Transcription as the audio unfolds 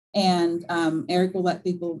And Eric will let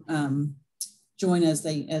people join as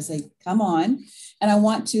they come on. And I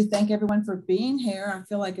want to thank everyone for being here. I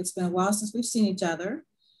feel like it's been a while since we've seen each other.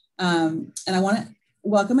 And I want to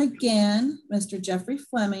welcome again Mr. Geoffrey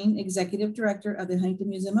Fleming, Executive Director of the Huntington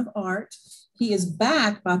Museum of Art. He is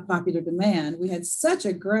back by popular demand. We had such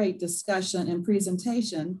a great discussion and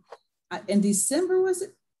presentation in December, was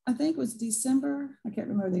it? I think it was December. I can't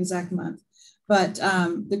remember the exact month. But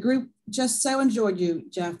the group just so enjoyed you,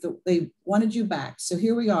 Jeff, that they wanted you back. So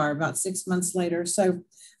here we are about 6 months later. So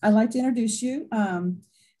I'd like to introduce you.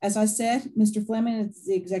 As I said, Mr. Fleming is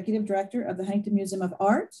the Executive Director of the Huntington Museum of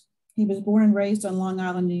Art. He was born and raised on Long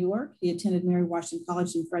Island, New York. He attended Mary Washington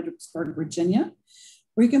College in Fredericksburg, Virginia,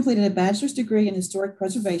 where he completed a bachelor's degree in historic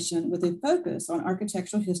preservation with a focus on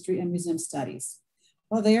architectural history and museum studies.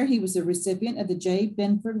 While there, he was a recipient of the J.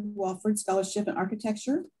 Benford Walford Scholarship in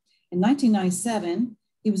Architecture. In 1997,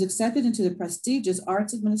 he was accepted into the prestigious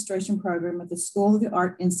Arts Administration program at the School of the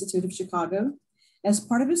Art Institute of Chicago. As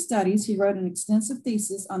part of his studies, he wrote an extensive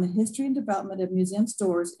thesis on the history and development of museum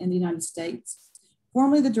stores in the United States.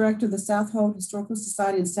 Formerly the director of the Southold Historical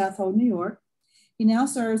Society in Southold, New York, he now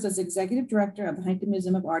serves as executive director of the Huntington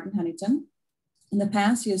Museum of Art in Huntington. In the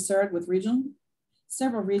past, he has served with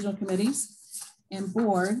several regional committees and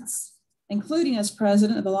boards, including as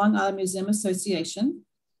president of the Long Island Museum Association,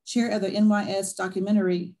 chair of the NYS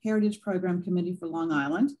Documentary Heritage Program Committee for Long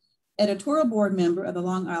Island, editorial board member of the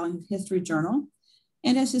Long Island History Journal,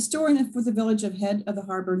 and as historian for the Village of Head of the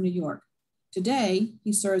Harbor, New York. Today,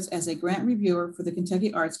 he serves as a grant reviewer for the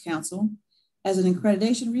Kentucky Arts Council, as an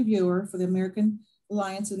accreditation reviewer for the American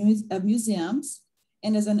Alliance of Museums,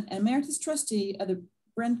 and as an emeritus trustee of the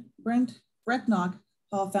Brent Brecknock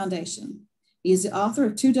Hall Foundation. He is the author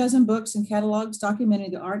of 24 books and catalogs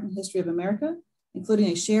documenting the art and history of America, including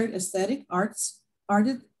a shared aesthetic artists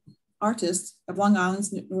of Long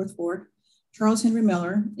Island's North Fork, Charles Henry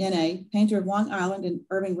Miller, N.A., painter of Long Island, and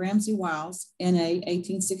Irving Ramsey Wiles, N.A.,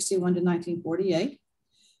 1861 to 1948,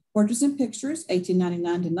 Portraits and Pictures, 1899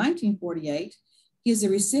 to 1948. He is the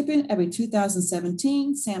recipient of a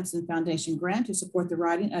 2017 Sampson Foundation grant to support the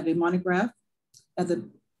writing of a monograph of the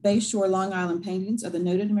Bayshore Long Island paintings of the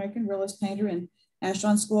noted American realist painter and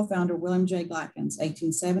Ashland School founder William J. Glackens,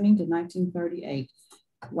 1870 to 1938.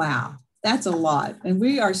 Wow, that's a lot. And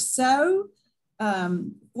we are so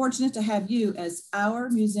fortunate to have you as our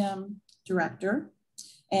museum director.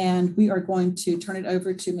 And we are going to turn it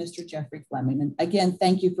over to Mr. Geoffrey Fleming. And again,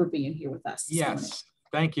 thank you for being here with us. Yes,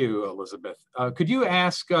 thank you, Elizabeth. Could you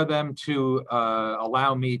ask them to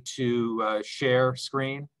allow me to share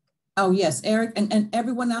screen? Oh, yes, Eric, and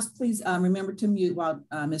everyone else, please remember to mute while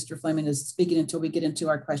Mr. Fleming is speaking until we get into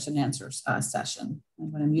our question and answers session. I'm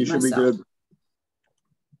going to mute myself. You should be good.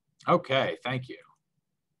 Okay, thank you.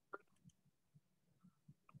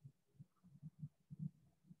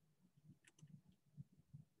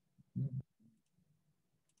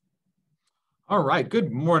 All right,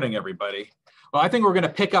 good morning, everybody. Well, I think we're going to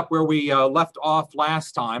pick up where we left off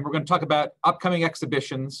last time. We're going to talk about upcoming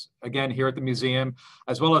exhibitions, again, here at the museum,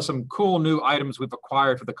 as well as some cool new items we've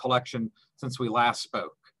acquired for the collection since we last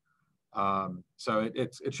spoke. So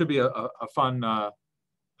it should be a fun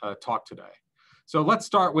talk today. So let's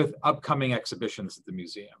start with upcoming exhibitions at the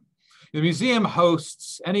museum. The museum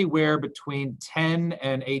hosts anywhere between 10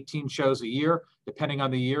 and 18 shows a year, depending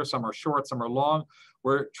on the year. Some are short, some are long.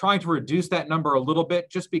 We're trying to reduce that number a little bit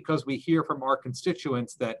just because we hear from our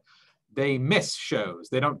constituents that they miss shows.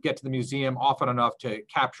 They don't get to the museum often enough to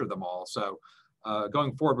capture them all. So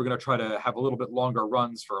going forward, we're going to try to have a little bit longer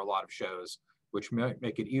runs for a lot of shows, which might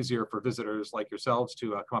make it easier for visitors like yourselves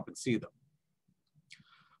to come up and see them.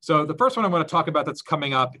 So the first one I want to talk about that's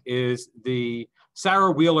coming up is the Sarah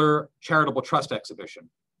Wheeler Charitable Trust Exhibition.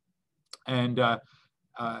 And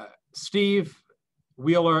Steve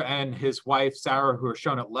Wheeler and his wife, Sarah, who are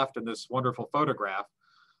shown at left in this wonderful photograph,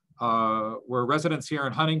 were residents here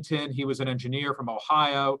in Huntington. He was an engineer from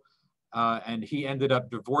Ohio, and he ended up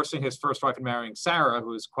divorcing his first wife and marrying Sarah,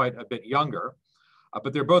 who is quite a bit younger.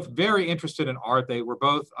 But they're both very interested in art. They were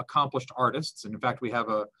both accomplished artists. And in fact, we have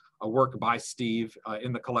a work by Steve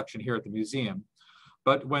in the collection here at the museum.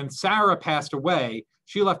 But when Sarah passed away,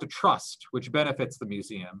 she left a trust which benefits the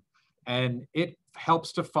museum. And it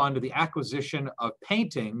helps to fund the acquisition of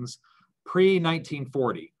paintings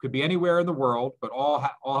pre-1940. Could be anywhere in the world, but all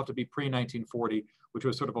have to be pre-1940, which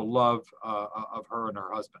was sort of a love of her and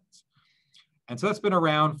her husband's. And so that's been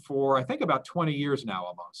around for, I think, about 20 years now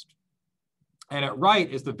almost. And at right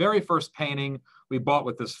is the very first painting we bought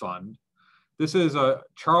with this fund. This is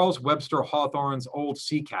Charles Webster Hawthorne's Old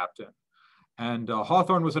Sea Captain. And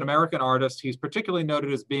Hawthorne was an American artist. He's particularly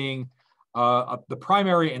noted as being the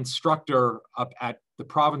primary instructor up at the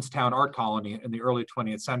Provincetown Art Colony in the early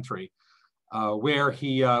 20th century, where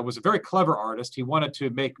he was a very clever artist. He wanted to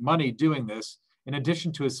make money doing this. In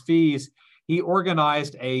addition to his fees, he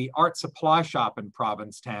organized a art supply shop in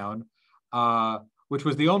Provincetown, which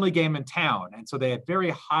was the only game in town. And so they had very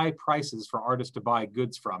high prices for artists to buy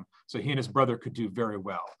goods from. So he and his brother could do very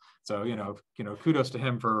well. So, kudos to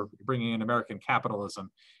him for bringing in American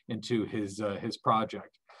capitalism into his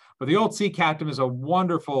project. But the Old Sea Captain is a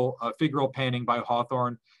wonderful figural painting by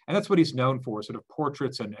Hawthorne. And that's what he's known for, sort of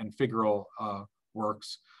portraits and figural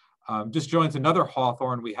works. Just joins another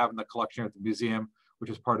Hawthorne we have in the collection at the museum,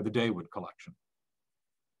 which is part of the Daywood collection.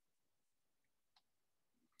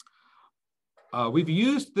 We've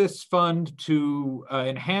used this fund to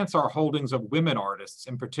enhance our holdings of women artists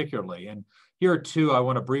in particularly. And here are two I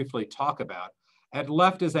want to briefly talk about. At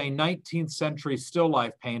left is a 19th century still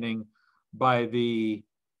life painting by the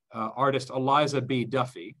artist Eliza B.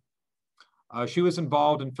 Duffy. She was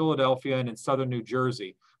involved in Philadelphia and in southern New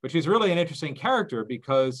Jersey, but she's really an interesting character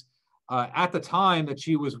because at the time that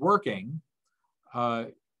she was working,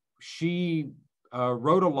 she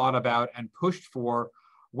wrote a lot about and pushed for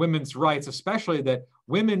women's rights, especially that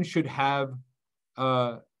women should have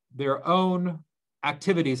their own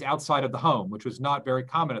activities outside of the home, which was not very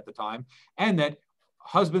common at the time, and that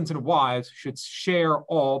husbands and wives should share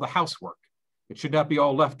all the housework. It should not be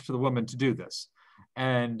all left to the woman to do this.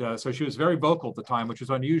 And so she was very vocal at the time, which was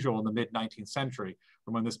unusual in the mid-19th century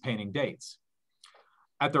from when this painting dates.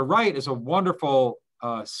 At the right is a wonderful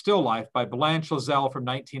still life by Blanche Lazelle from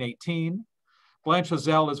 1918. Blanche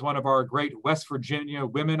Lazelle is one of our great West Virginia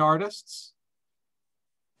women artists.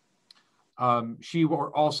 She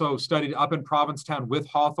also studied up in Provincetown with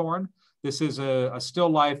Hawthorne. This is a still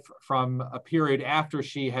life from a period after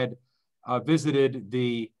she had visited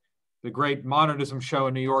the great modernism show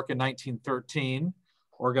in New York in 1913,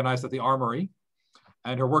 organized at the Armory.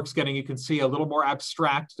 And her work's getting, you can see, a little more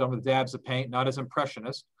abstract, done with dabs of paint, not as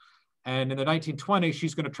impressionist. And in the 1920s,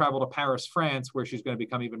 she's going to travel to Paris, France, where she's going to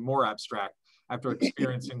become even more abstract after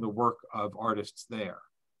experiencing the work of artists there.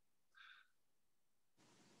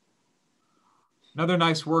 Another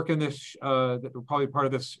nice work in this, that will probably be part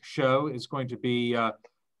of this show, is going to be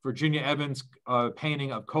Virginia Evans'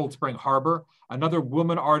 painting of Cold Spring Harbor, another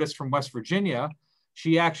woman artist from West Virginia.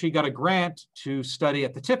 She actually got a grant to study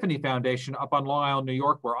at the Tiffany Foundation up on Long Island, New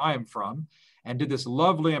York, where I am from, and did this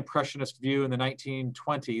lovely impressionist view in the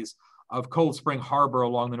 1920s of Cold Spring Harbor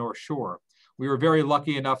along the North Shore. We were very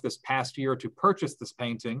lucky enough this past year to purchase this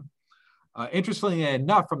painting, interestingly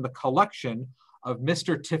enough, from the collection of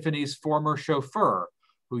Mr. Tiffany's former chauffeur,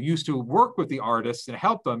 who used to work with the artists and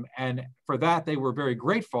help them. And for that, they were very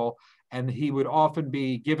grateful. And he would often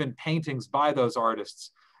be given paintings by those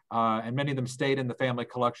artists. And many of them stayed in the family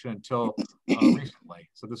collection until recently.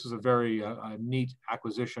 So this was a very neat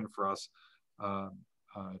acquisition for us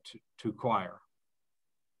to acquire.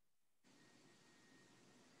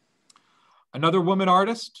 Another woman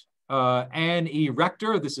artist, Anne E.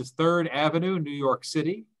 Rector. This is 3rd Avenue, New York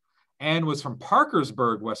City. Anne was from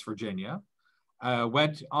Parkersburg, West Virginia.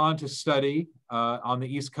 Went on to study on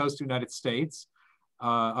the East Coast of the United States,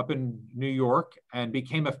 up in New York, and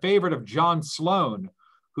became a favorite of John Sloan,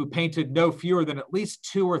 who painted no fewer than at least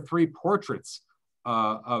 2 or 3 portraits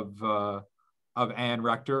of Anne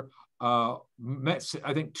Rector. I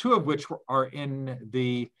think 2 of which are in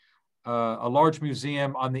a large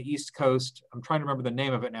museum on the East Coast. I'm trying to remember the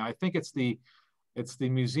name of it now. I think it's the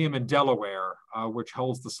museum in Delaware, which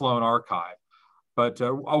holds the Sloan Archive. But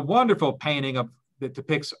a wonderful painting that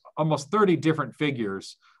depicts almost 30 different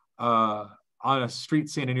figures on a street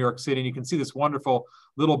scene in New York City. And you can see this wonderful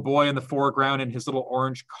little boy in the foreground in his little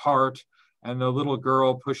orange cart, and the little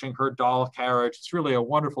girl pushing her doll carriage. It's really a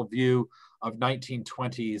wonderful view of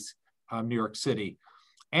 1920s New York City.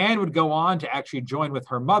 Anne would go on to actually join with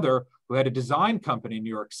her mother, who had a design company in New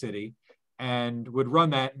York City, and would run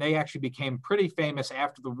that. And they actually became pretty famous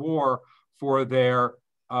after the war for their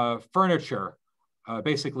furniture,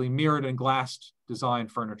 basically mirrored and glassed design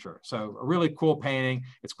furniture. So a really cool painting.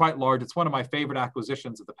 It's quite large. It's one of my favorite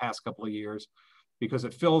acquisitions of the past couple of years, because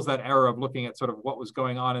it fills that era of looking at sort of what was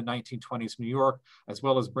going on in 1920s New York, as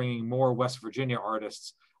well as bringing more West Virginia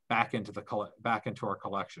artists back into our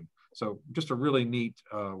collection. So just a really neat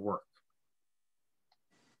work.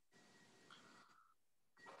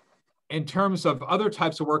 In terms of other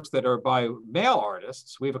types of works that are by male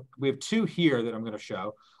artists, we have 2 here that I'm going to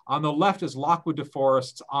show. On the left is Lockwood de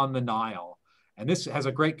Forest's On the Nile. And this has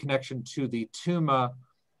a great connection to the Tuma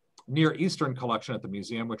Near Eastern collection at the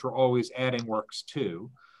museum, which we're always adding works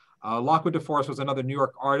to. Lockwood DeForest was another New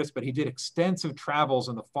York artist, but he did extensive travels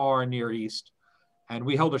in the far and Near East. And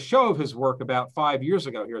we held a show of his work about 5 years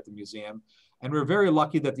ago here at the museum. And we were very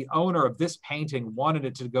lucky that the owner of this painting wanted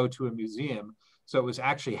it to go to a museum. So it was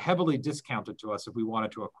actually heavily discounted to us if we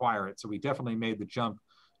wanted to acquire it. So we definitely made the jump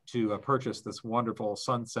to purchase this wonderful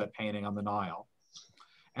sunset painting on the Nile.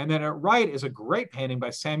 And then at right is a great painting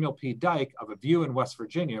by Samuel P. Dyke of a view in West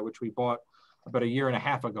Virginia, which we bought about 1.5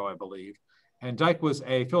 years ago, I believe. And Dyke was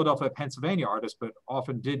a Philadelphia, Pennsylvania artist, but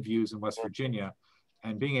often did views in West Virginia.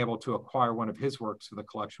 And being able to acquire one of his works for the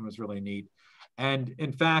collection was really neat. And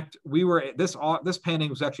in fact, this painting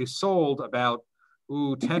was actually sold about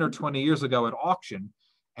 10 or 20 years ago at auction.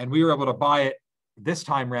 And we were able to buy it this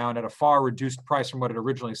time around at a far reduced price from what it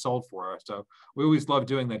originally sold for. So we always love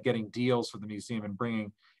doing that, getting deals for the museum and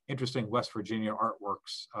bringing interesting West Virginia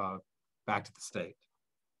artworks back to the state.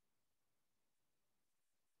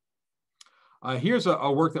 Here's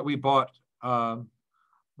a work that we bought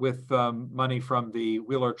with money from the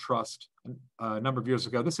Wheeler Trust a number of years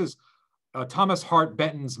ago. This is Thomas Hart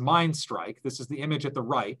Benton's Mind Strike. This is the image at the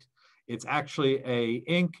right. It's actually a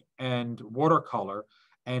ink and watercolor,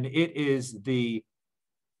 and it is the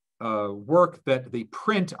work that the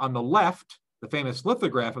print on the left, the famous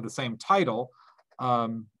lithograph of the same title,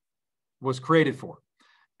 was created for.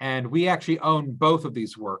 And we actually own both of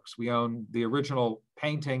these works. We own the original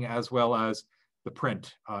painting as well as the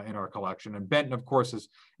print in our collection. And Benton, of course, is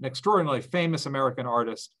an extraordinarily famous American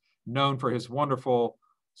artist known for his wonderful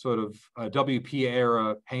sort of WP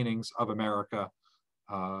era paintings of America,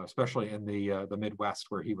 especially in the Midwest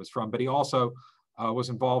where he was from. But he also was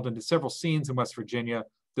involved in several scenes in West Virginia,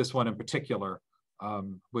 this one in particular,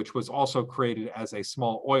 which was also created as a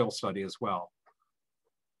small oil study as well.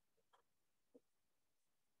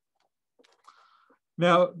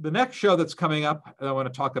 Now, the next show that's coming up that I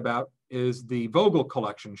want to talk about is the Vogel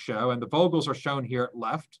Collection show, and the Vogels are shown here at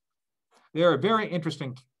left. They're a very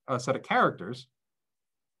interesting set of characters.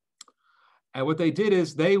 And what they did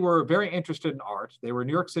is they were very interested in art. They were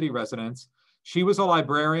New York City residents. She was a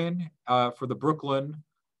librarian for the Brooklyn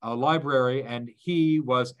Library, and he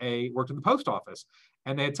was worked in the post office.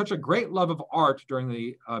 And they had such a great love of art during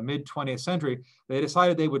the mid-20th century, they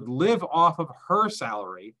decided they would live off of her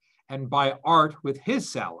salary and buy art with his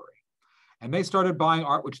salary. And they started buying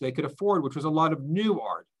art which they could afford, which was a lot of new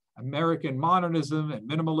art, American modernism and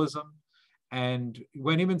minimalism, and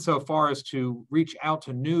went even so far as to reach out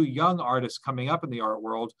to new young artists coming up in the art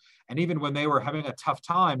world. And even when they were having a tough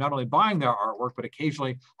time, not only buying their artwork, but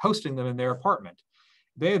occasionally hosting them in their apartment.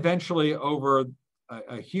 They eventually, over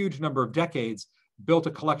a huge number of decades, built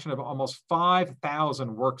a collection of almost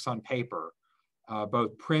 5,000 works on paper,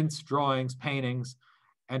 both prints, drawings, paintings,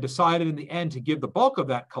 and decided in the end to give the bulk of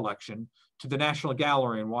that collection to the National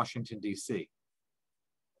Gallery in Washington, D.C.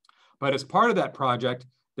 But as part of that project,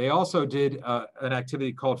 they also did an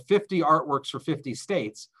activity called 50 Artworks for 50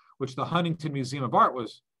 States, which the Huntington Museum of Art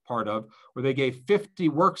was part of, where they gave 50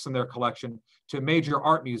 works in their collection to major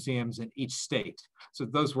art museums in each state. So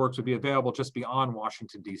those works would be available just beyond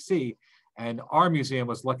Washington, D.C. And our museum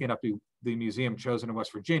was lucky enough to be the museum chosen in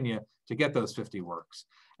West Virginia to get those 50 works.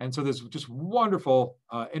 And so there's just wonderful,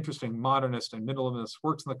 interesting modernist and minimalist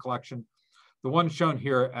works in the collection. The one shown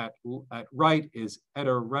here at right is Etta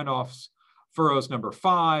Renoff's Furrows number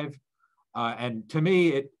 5. And to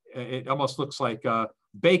me, it almost looks like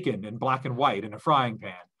bacon in black and white in a frying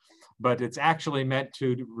pan, but it's actually meant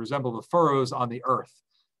to resemble the furrows on the earth.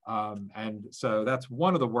 And so that's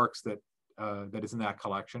one of the works that is in that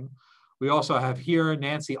collection. We also have here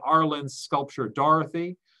Nancy Arlen's sculpture,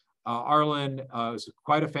 Dorothy. Arlen is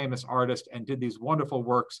quite a famous artist and did these wonderful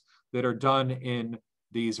works that are done in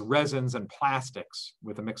these resins and plastics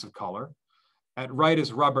with a mix of color. At right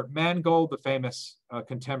is Robert Mangold, the famous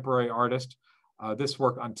contemporary artist. This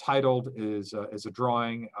work, Untitled, is a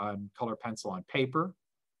drawing on color pencil on paper.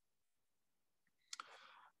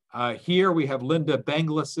 Here we have Linda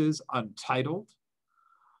Benglis's Untitled,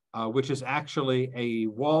 which is actually a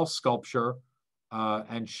wall sculpture.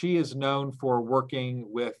 And she is known for working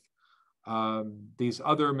with these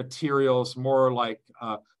other materials, more like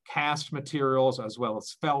cast materials as well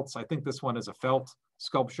as felts. I think this one is a felt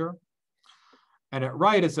sculpture. And at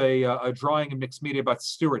right is a drawing in mixed media by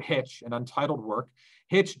Stuart Hitch, an untitled work.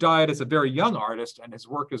 Hitch died as a very young artist, and his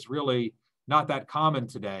work is really not that common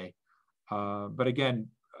today. But again,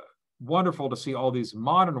 wonderful to see all these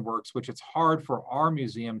modern works, which it's hard for our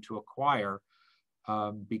museum to acquire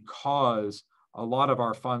because a lot of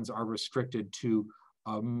our funds are restricted to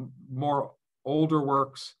more older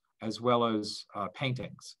works as well as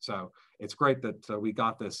paintings. So it's great that we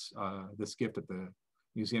got this gift at the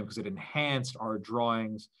museum because it enhanced our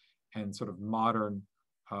drawings and sort of modern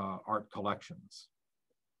art collections.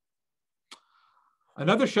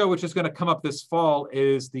 Another show which is going to come up this fall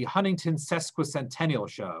is the Huntington Sesquicentennial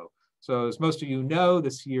Show. So as most of you know,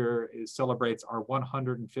 this year celebrates our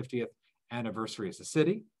 150th anniversary as a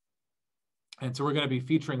city. And so we're going to be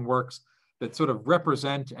featuring works that sort of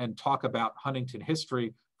represent and talk about Huntington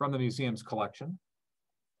history from the museum's collection.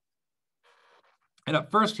 And up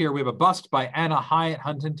first here, we have a bust by Anna Hyatt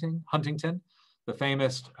Huntington, the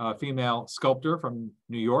famous female sculptor from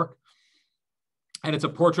New York. And it's a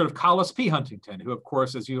portrait of Collis P. Huntington, who, of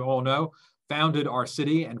course, as you all know, founded our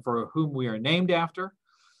city and for whom we are named after.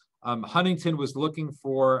 Huntington was looking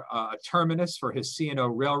for a terminus for his C&O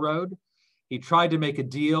Railroad. He tried to make a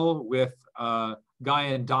deal with Guy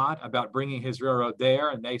and Dot about bringing his railroad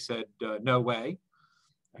there, and they said, no way,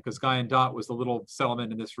 because Guy and Dot was the little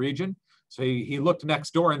settlement in this region. So he looked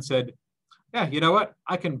next door and said, yeah, you know what?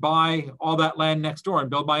 I can buy all that land next door and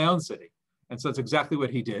build my own city. And so that's exactly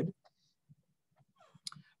what he did.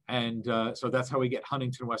 And so that's how we get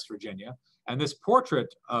Huntington, West Virginia. And this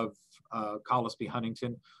portrait of Collis P.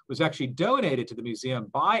 Huntington was actually donated to the museum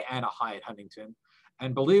by Anna Hyatt Huntington.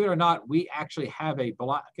 And believe it or not, we actually have a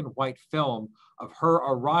black and white film of her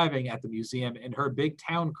arriving at the museum in her big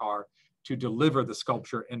town car to deliver the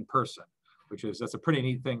sculpture in person, that's a pretty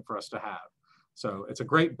neat thing for us to have. So it's a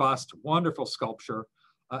great bust, wonderful sculpture.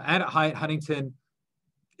 Anna Hyatt Huntington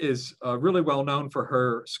is really well known for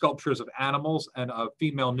her sculptures of animals and of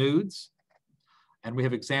female nudes. And we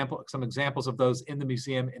have some examples of those in the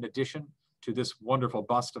museum in addition to this wonderful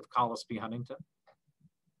bust of Collis P. Huntington.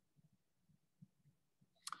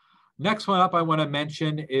 Next one up I want to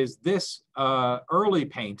mention is this early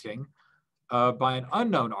painting by an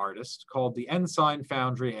unknown artist called the Ensign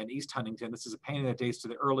Foundry in East Huntington. This is a painting that dates to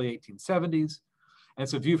the early 1870s. And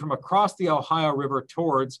it's a view from across the Ohio River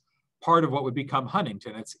towards part of what would become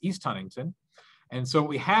Huntington. It's East Huntington. And so what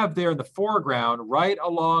we have there in the foreground, right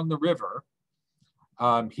along the river,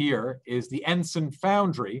 here is the Ensign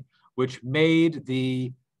Foundry, which made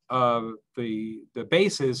the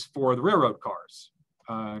bases for the railroad cars.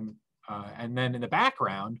 And then in the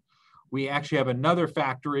background, we actually have another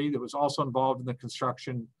factory that was also involved in the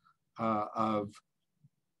construction of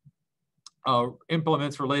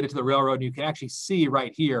implements related to the railroad. And you can actually see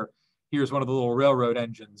right here, here's one of the little railroad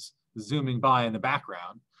engines zooming by in the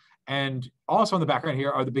background. And also in the background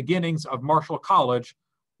here are the beginnings of Marshall College,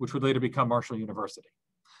 which would later become Marshall University,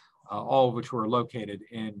 all of which were located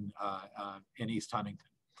in East Huntington.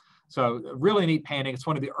 So a really neat painting. It's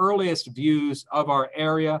one of the earliest views of our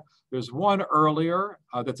area. There's one earlier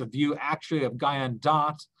that's a view actually of Guy and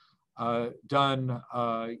Dot done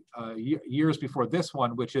years before this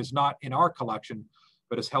one, which is not in our collection,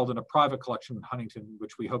 but is held in a private collection in Huntington,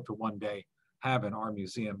 which we hope to one day have in our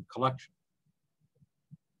museum collection.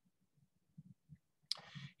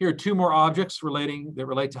 Here are two more objects that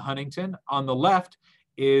relate to Huntington. On the left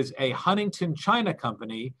is a Huntington China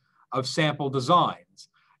Company of sample designs.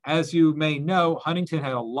 As you may know, Huntington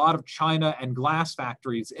had a lot of china and glass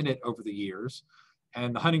factories in it over the years.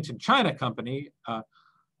 And the Huntington China Company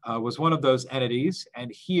was one of those entities.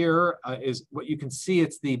 And here is what you can see.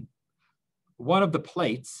 It's one of the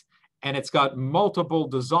plates, and it's got multiple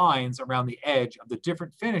designs around the edge of the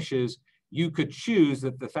different finishes you could choose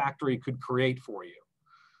that the factory could create for you.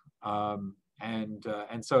 And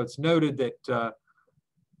so it's noted that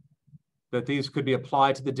these could be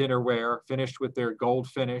applied to the dinnerware, finished with their gold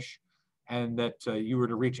finish, and that you were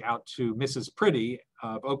to reach out to Mrs. Pretty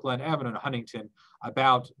of Oakland Avenue in Huntington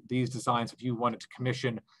about these designs if you wanted to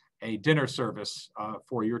commission a dinner service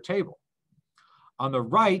for your table. On the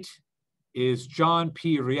right is John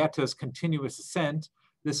P. Rietta's Continuous Ascent.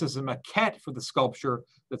 This is a maquette for the sculpture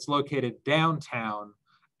that's located downtown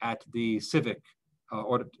at the Civic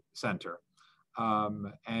Center.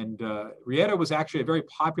 Rietta was actually a very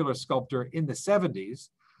popular sculptor in the 70s,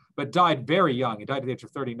 but died very young. He died at the age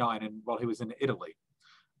of 39 while he was in Italy.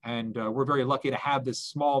 And we're very lucky to have this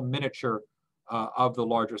small miniature of the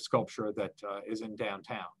larger sculpture that is in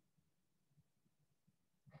downtown.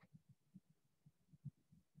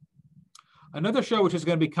 Another show which is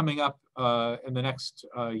going to be coming up in the next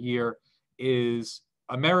year is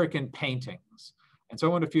American Paintings. And so I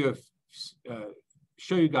want to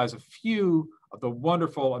show you guys a few of the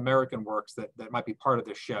wonderful American works that might be part of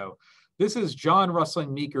this show. This is John Russell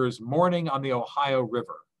Meeker's Morning on the Ohio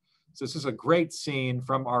River. So this is a great scene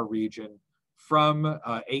from our region from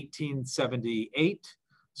 1878,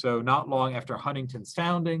 so not long after Huntington's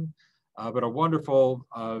founding, but a wonderful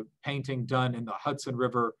painting done in the Hudson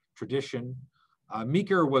River tradition.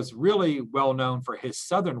 Meeker was really well known for his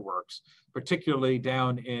southern works, particularly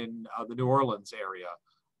down in the New Orleans area,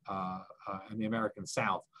 in the American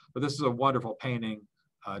South. But this is a wonderful painting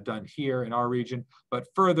done here in our region, but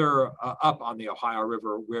further up on the Ohio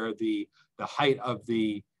River, where the height of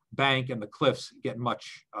the bank and the cliffs get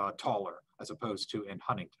much taller as opposed to in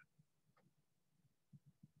Huntington.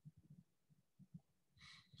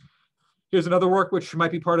 Here's another work which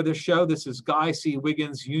might be part of this show. This is Guy C.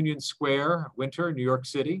 Wiggins' Union Square, Winter, New York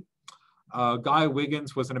City. Guy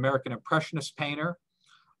Wiggins was an American Impressionist painter,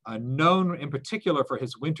 known in particular for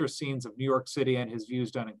his winter scenes of New York City and his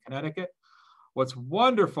views done in Connecticut. What's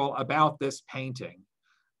wonderful about this painting,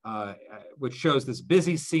 which shows this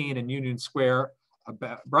busy scene in Union Square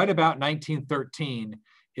right about 1913,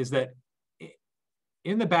 is that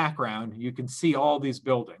in the background, you can see all these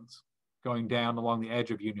buildings going down along the edge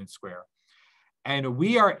of Union Square. And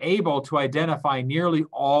we are able to identify nearly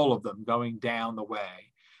all of them going down the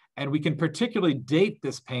way. And we can particularly date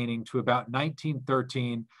this painting to about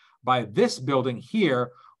 1913 by this building here,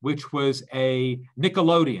 which was a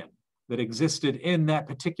Nickelodeon that existed in that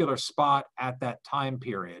particular spot at that time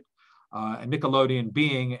period. And Nickelodeon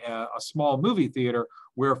being a small movie theater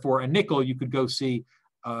where for a nickel you could go see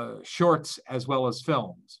shorts as well as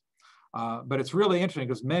films. But it's really interesting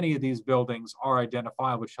because many of these buildings are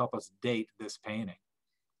identifiable, which help us date this painting.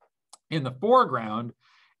 In the foreground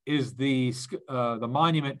is the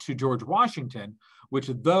monument to George Washington, which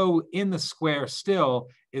though in the square still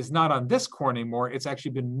is not on this corner anymore, it's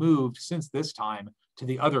actually been moved since this time to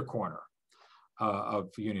the other corner of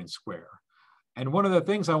Union Square. And one of the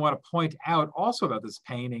things I want to point out also about this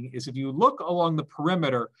painting is if you look along the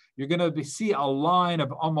perimeter, you're going to see a line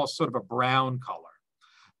of almost sort of a brown color.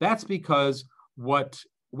 That's because what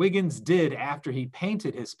Wiggins did after he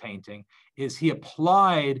painted his painting is he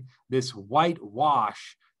applied this white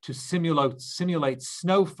wash to simulate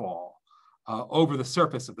snowfall over the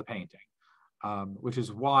surface of the painting, which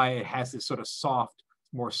is why it has this sort of soft,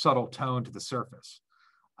 more subtle tone to the surface.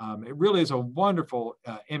 It really is a wonderful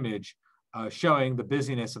image showing the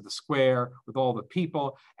busyness of the square with all the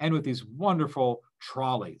people and with these wonderful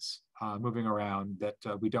trolleys moving around that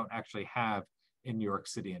we don't actually have in New York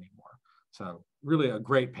City anymore. So really a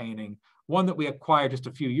great painting, one that we acquired just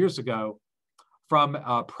a few years ago from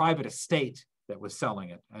a private estate that was selling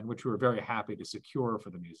it and which we were very happy to secure for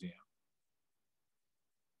the museum.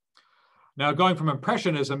 Now going from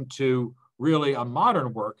Impressionism to really a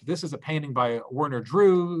modern work, this is a painting by Werner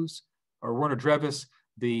Drews,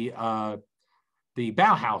 the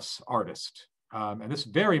Bauhaus artist. And this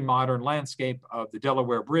very modern landscape of the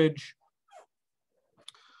Delaware Bridge.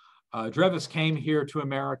 Dreves came here to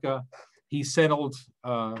America. He settled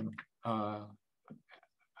in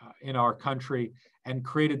our country and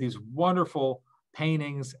created these wonderful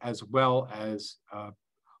paintings as well as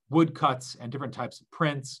woodcuts and different types of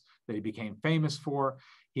prints that he became famous for.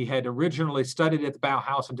 He had originally studied at the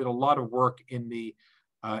Bauhaus and did a lot of work in the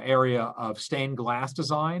area of stained glass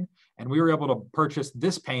design. And we were able to purchase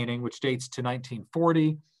this painting, which dates to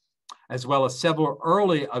 1940, as well as several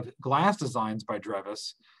early glass designs by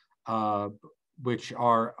Dreves, which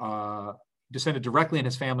are descended directly in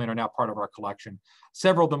his family and are now part of our collection.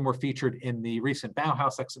 Several of them were featured in the recent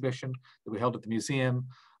Bauhaus exhibition that we held at the museum.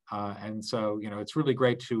 And so, you know, it's really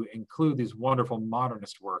great to include these wonderful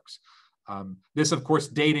modernist works. This, of course,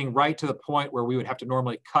 dating right to the point where we would have to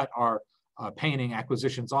normally cut our painting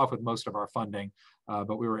acquisitions off with most of our funding,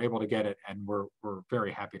 but we were able to get it and we're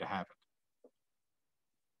very happy to have it.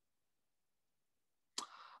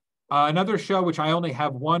 Another show, which I only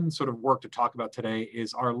have one sort of work to talk about today,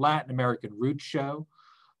 is our Latin American Roots show.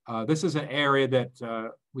 This is an area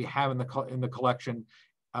that we have in the collection.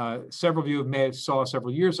 Several of you may have saw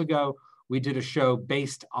several years ago. We did a show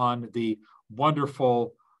based on the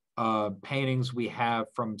wonderful paintings we have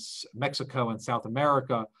from Mexico and South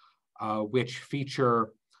America, which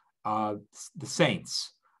feature the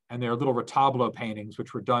saints. And they're little retablo paintings,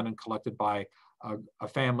 which were done and collected by a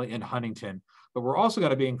family in Huntington. But we're also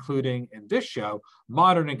going to be including in this show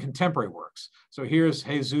modern and contemporary works. So here's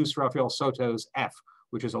Jesus Rafael Soto's F,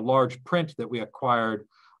 which is a large print that we acquired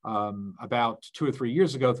about 2 or 3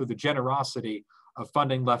 years ago through the generosity of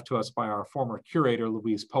funding left to us by our former curator,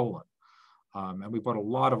 Louise Poland. And we bought a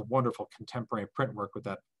lot of wonderful contemporary print work with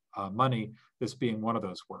that money, this being one of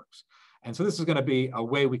those works. And so this is going to be a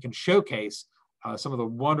way we can showcase some of the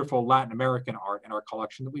wonderful Latin American art in our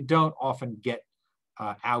collection that we don't often get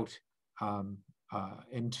out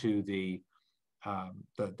into the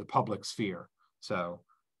public sphere. So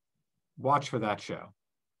watch for that show.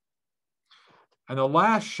 And the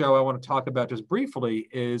last show I want to talk about just briefly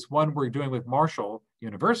is one we're doing with Marshall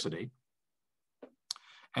University.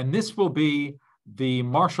 And this will be the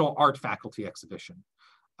Marshall Art Faculty exhibition.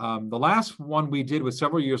 The last one we did was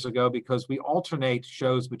several years ago because we alternate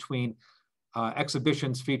shows between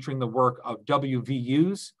exhibitions featuring the work of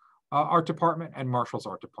WVU's art department and Marshall's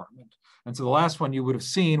art department. And so the last one you would have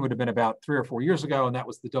seen would have been about 3 or 4 years ago, and that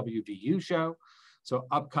was the WVU show. So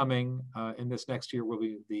upcoming in this next year will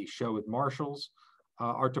be the show with Marshall's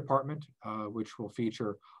art department, which will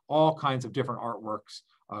feature all kinds of different artworks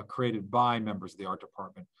created by members of the art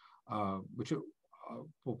department, which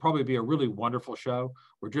will probably be a really wonderful show.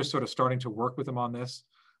 We're just sort of starting to work with them on this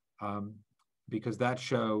because that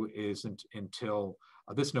show isn't until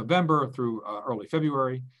this November through early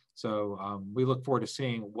February. So we look forward to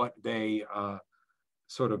seeing what they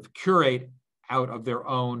sort of curate out of their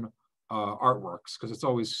own artworks, because it's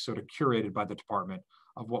always sort of curated by the department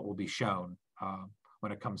of what will be shown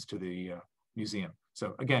when it comes to the museum.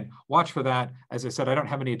 So again, watch for that. As I said, I don't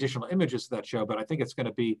have any additional images to that show, but I think it's going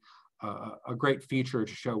to be a great feature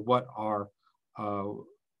to show what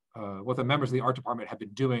the members of the art department have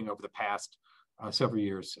been doing over the past several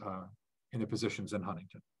years in their positions in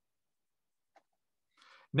Huntington.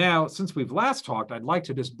 Now, since we've last talked, I'd like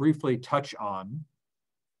to just briefly touch on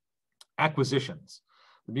acquisitions.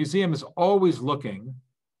 The museum is always looking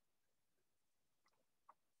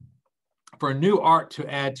for new art to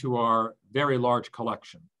add to our very large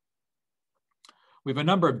collection. We have a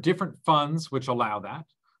number of different funds which allow that.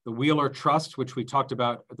 The Wheeler Trust, which we talked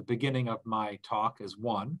about at the beginning of my talk, is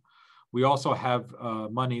one. We also have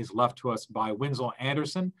monies left to us by Winslow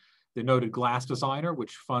Anderson, the noted glass designer,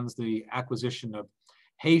 which funds the acquisition of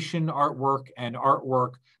Haitian artwork and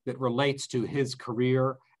artwork that relates to his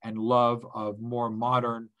career and love of more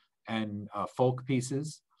modern and folk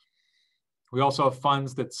pieces. We also have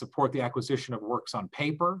funds that support the acquisition of works on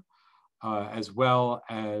paper, as well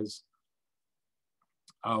as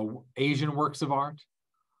Asian works of art.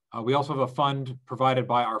 We also have a fund provided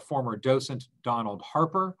by our former docent, Donald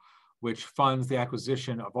Harper, which funds the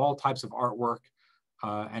acquisition of all types of artwork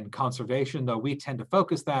and conservation, though we tend to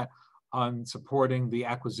focus that on supporting the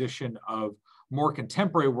acquisition of more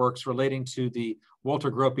contemporary works relating to the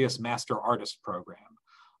Walter Gropius Master Artist Program,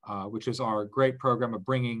 which is our great program of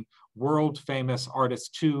bringing world-famous artists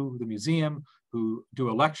to the museum who do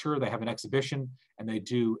a lecture, they have an exhibition, and they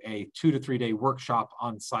do a 2 to 3 day workshop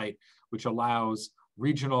on site, which allows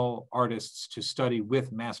regional artists to study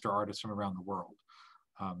with master artists from around the world.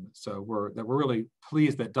 So we're really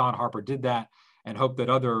pleased that Don Harper did that, and hope that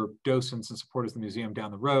other docents and supporters of the museum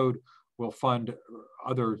down the road will fund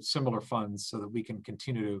other similar funds so that we can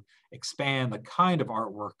continue to expand the kind of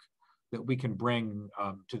artwork that we can bring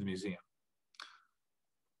to the museum.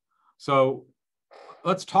 So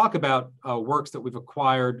let's talk about works that we've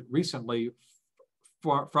acquired recently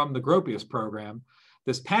from the Gropius program.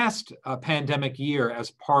 This past pandemic year,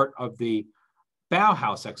 as part of the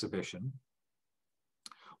Bauhaus exhibition,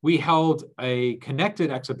 we held a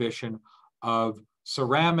connected exhibition of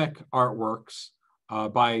ceramic artworks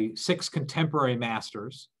by 6 contemporary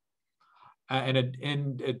masters. And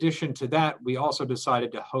in addition to that, we also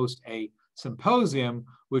decided to host a symposium,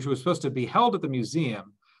 which was supposed to be held at the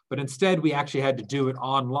museum, but instead we actually had to do it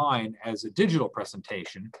online as a digital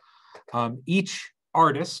presentation. Each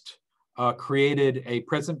artist created a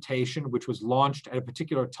presentation which was launched at a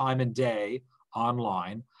particular time and day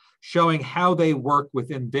online, showing how they work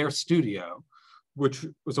within their studio, which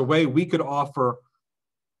was a way we could offer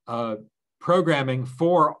programming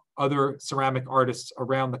for other ceramic artists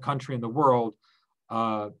around the country and the world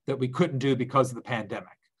that we couldn't do because of the pandemic.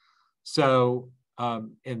 So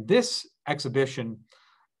in this exhibition,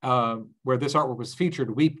 where this artwork was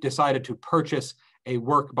featured, we decided to purchase a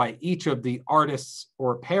work by each of the artists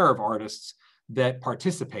or pair of artists that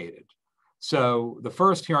participated. So the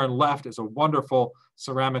first here on left is a wonderful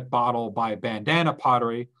ceramic bottle by Bandana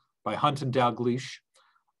Pottery by Hunt and Dalgleish.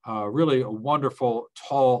 Really a wonderful,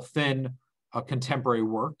 tall, thin contemporary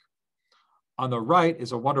work. On the right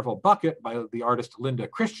is a wonderful bucket by the artist Linda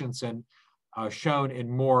Christensen, shown in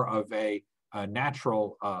more of a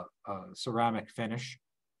natural ceramic finish.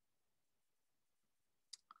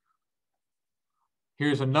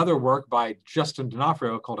 Here's another work by Justin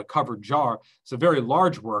D'Onofrio called A Covered Jar. It's a very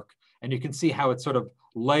large work, and you can see how it's sort of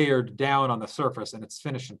layered down on the surface, and it's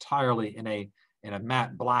finished entirely in a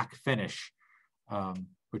matte black finish,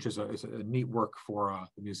 which is a neat work for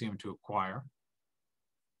the museum to acquire.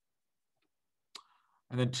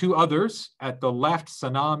 And then 2 others at the left,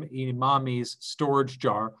 Sanam Imami's storage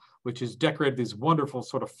jar, which is decorated these wonderful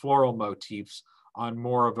sort of floral motifs on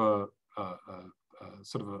more of a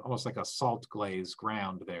sort of almost like a salt glaze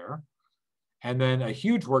ground there. And then a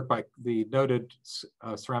huge work by the noted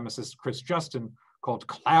ceramicist Chris Justin called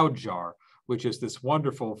Cloud Jar, which is this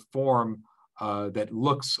wonderful form that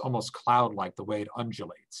looks almost cloud-like the way it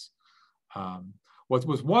undulates. What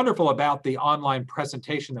was wonderful about the online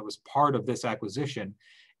presentation that was part of this acquisition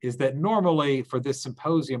is that normally for this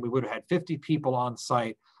symposium, we would have had 50 people on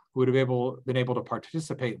site who would have been able to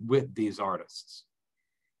participate with these artists.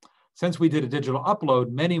 Since we did a digital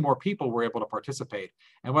upload, many more people were able to participate.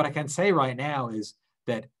 And what I can say right now is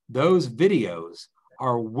that those videos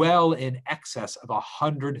are well in excess of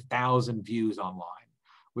 100,000 views online,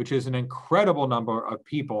 which is an incredible number of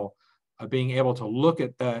people being able to look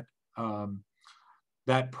at that,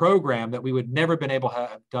 that program that we would never been able to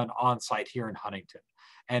have done on site here in Huntington.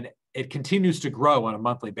 And it continues to grow on a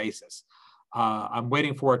monthly basis. I'm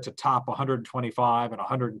waiting for it to top 125 and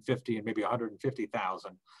 150 and maybe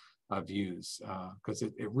 150,000 views, because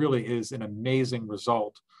it really is an amazing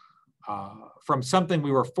result from something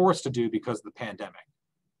we were forced to do because of the pandemic,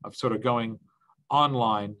 of sort of going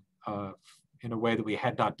online in a way that we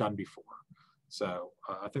had not done before. So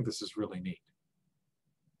I think this is really neat.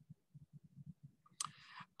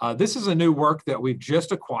 This is a new work that we've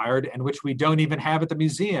just acquired and which we don't even have at the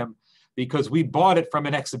museum because we bought it from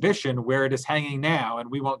an exhibition where it is hanging now and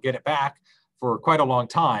we won't get it back for quite a long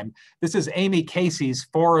time. This is Amy Casey's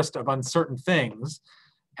Forest of Uncertain Things.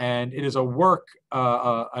 And it is a work,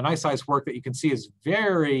 a nice sized work that you can see is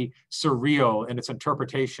very surreal in its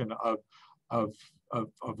interpretation of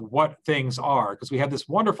what things are, because we have this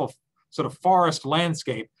wonderful sort of forest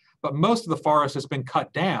landscape, but most of the forest has been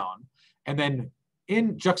cut down. And then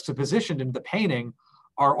in juxtapositioned into the painting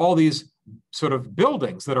are all these sort of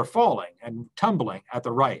buildings that are falling and tumbling at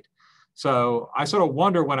the right. So I sort of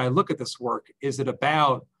wonder when I look at this work, is it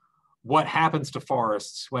about what happens to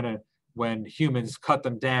forests when humans cut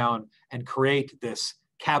them down and create this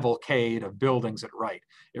cavalcade of buildings at right?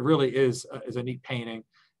 It really is a neat painting.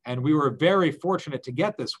 And we were very fortunate to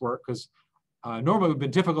get this work because normally it would have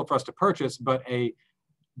been difficult for us to purchase, but a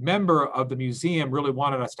member of the museum really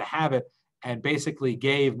wanted us to have it and basically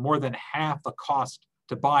gave more than half the cost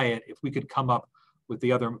to buy it if we could come up with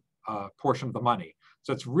the other portion of the money.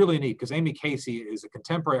 So it's really neat because Amy Casey is a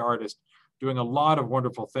contemporary artist doing a lot of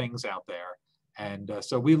wonderful things out there. And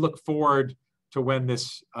so we look forward to when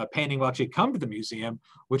this painting will actually come to the museum,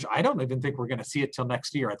 which I don't even think we're going to see it till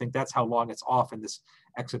next year. I think that's how long it's off in this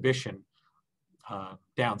exhibition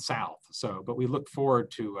down south. So, but we look forward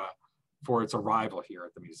to for its arrival here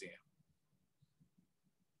at the museum.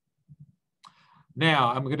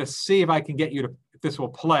 Now, I'm going to see if I can get you to, if this will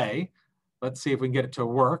play. Let's see if we can get it to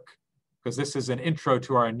work, because this is an intro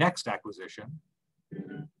to our next acquisition.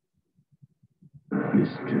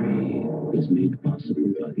 Mystery is made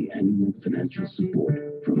possible by the annual financial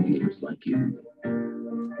support from viewers like you.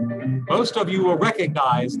 Most of you will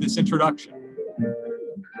recognize this introduction.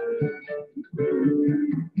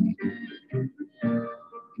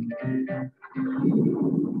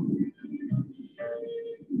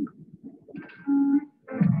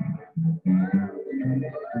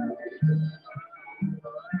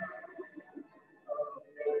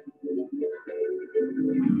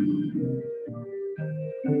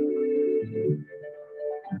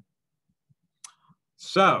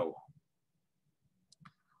 So,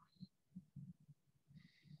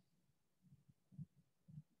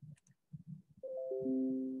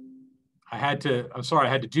 I'm sorry,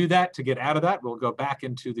 I had to do that to get out of that. We'll go back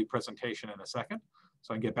into the presentation in a second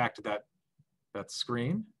so I can get back to that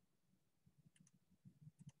screen.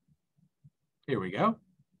 Here we go.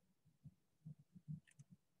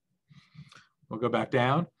 We'll go back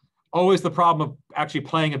down. Always the problem of actually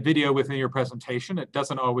playing a video within your presentation. It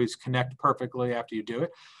doesn't always connect perfectly after you do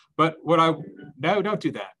it. But no, don't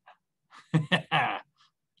do that.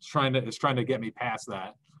 It's trying to get me past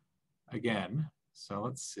that again. So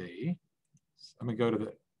let's see. I'm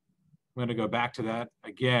going to go back to that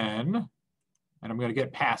again, and I'm going to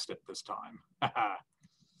get past it this time.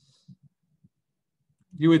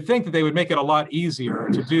 You would think that they would make it a lot easier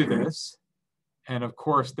to do this, and of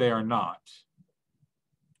course they are not.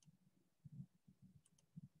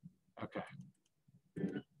 Okay.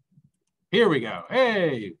 Here we go.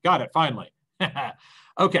 Hey, got it finally.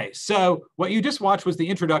 Okay, so what you just watched was the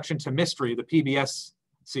introduction to Mystery, the PBS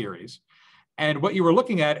series. And what you were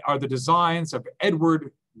looking at are the designs of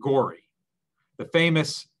Edward Gorey, the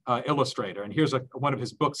famous illustrator. And here's one of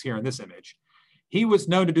his books here in this image. He was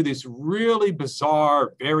known to do this really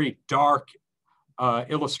bizarre, very dark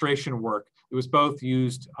illustration work. It was both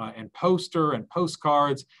used in poster and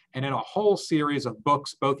postcards and in a whole series of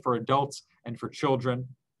books, both for adults and for children,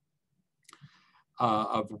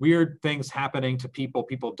 of weird things happening to people,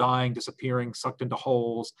 people dying, disappearing, sucked into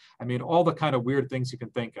holes. I mean, all the kind of weird things you can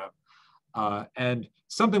think of. And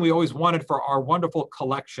something we always wanted for our wonderful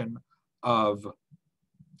collection of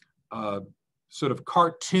sort of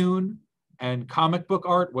cartoon and comic book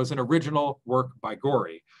art was an original work by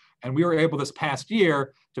Gorey. And we were able this past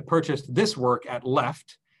year to purchase this work at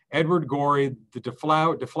Left, Edward Gorey, the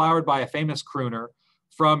Deflowered by a Famous Crooner,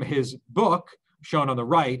 from his book, shown on the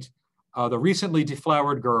right, The Recently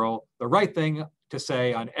Deflowered Girl, The Right Thing to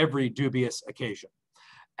Say on Every Dubious Occasion.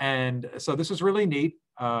 And so this is really neat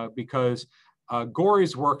because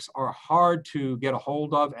Gorey's works are hard to get a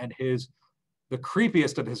hold of, and the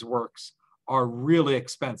creepiest of his works are really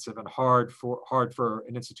expensive and hard for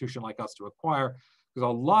an institution like us to acquire, because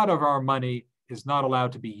a lot of our money is not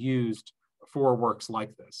allowed to be used for works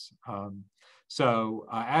like this. So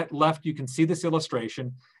at Left, you can see this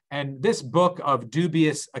illustration. And this book of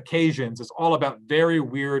dubious occasions is all about very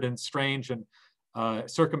weird and strange and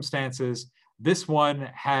circumstances. This one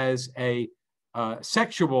has a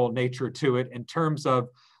sexual nature to it, in terms of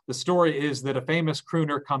the story is that a famous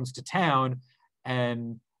crooner comes to town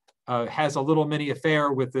and has a little mini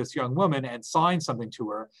affair with this young woman and signs something to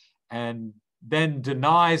her, and then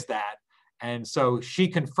denies that. And so she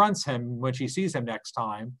confronts him when she sees him next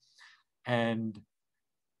time. And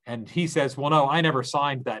he says, well, no, I never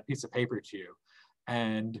signed that piece of paper to you.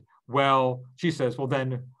 And well, she says, well,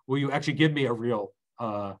 then will you actually give me a real,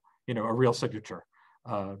 a real signature?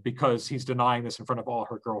 Because he's denying this in front of all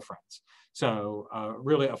her girlfriends. So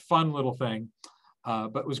really a fun little thing.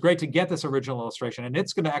 But it was great to get this original illustration. And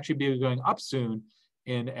it's going to actually be going up soon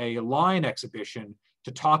in a line exhibition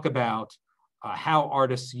to talk about how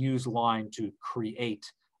artists use line to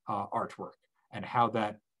create artwork and how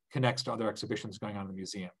that connects to other exhibitions going on in the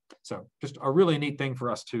museum. So just a really neat thing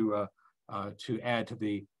for us to add to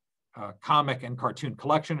the comic and cartoon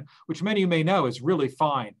collection, which many of you may know is really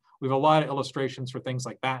fine. We have a lot of illustrations for things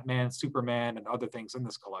like Batman, Superman, and other things in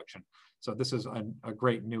this collection. So this is a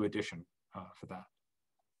great new addition for that.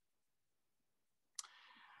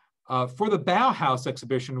 For the Bauhaus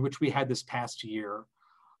exhibition, which we had this past year,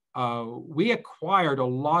 we acquired a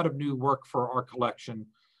lot of new work for our collection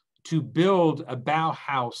to build a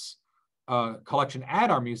Bauhaus collection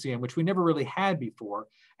at our museum, which we never really had before.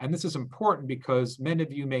 And this is important because many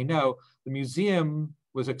of you may know the museum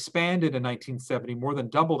was expanded in 1970, more than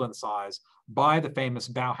doubled in size, by the famous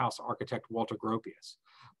Bauhaus architect Walter Gropius.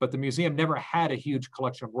 But the museum never had a huge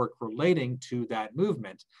collection of work relating to that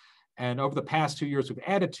movement. And over the past 2 years, we've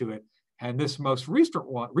added to it. And this most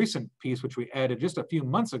recent piece, which we added just a few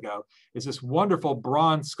months ago, is this wonderful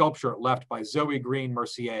bronze sculpture left by Zoe Green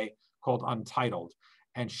Mercier called Untitled.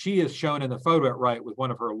 And she is shown in the photo at right with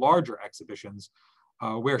one of her larger exhibitions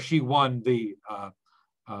where she won the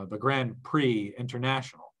Grand Prix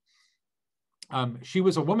International. She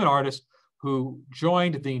was a woman artist who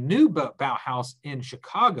joined the new Bauhaus in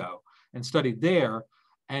Chicago and studied there,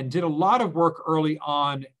 and did a lot of work early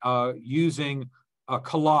on using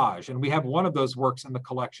collage. And we have one of those works in the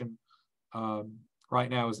collection right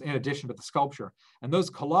now, is in addition to the sculpture. And those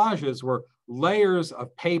collages were layers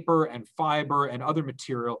of paper and fiber and other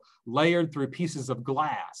material layered through pieces of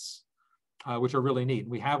glass, which are really neat.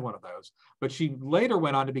 We have one of those. But she later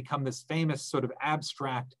went on to become this famous sort of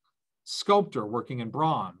abstract sculptor working in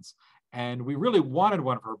bronze. And we really wanted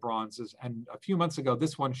one of her bronzes. And a few months ago,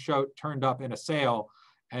 this one turned up in a sale,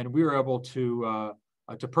 and we were able to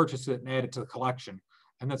purchase it and add it to the collection.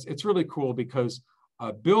 And it's really cool because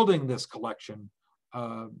building this collection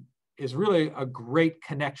is really a great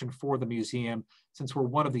connection for the museum, since we're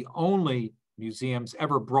one of the only museums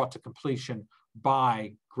ever brought to completion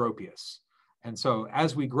by Gropius. And so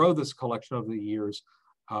as we grow this collection over the years,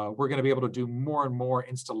 we're going to be able to do more and more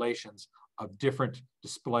installations of different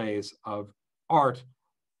displays of art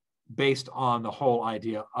based on the whole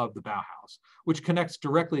idea of the Bauhaus, which connects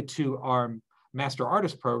directly to our Master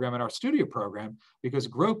Artist program and our studio program, because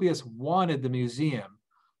Gropius wanted the museum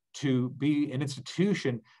to be an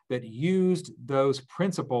institution that used those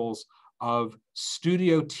principles of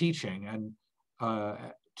studio teaching and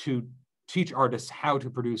to teach artists how to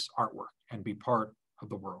produce artwork and be part of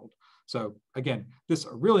the world. So again, this is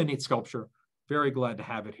a really neat sculpture. Very glad to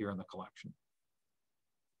have it here in the collection.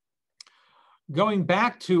 Going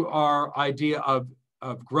back to our idea of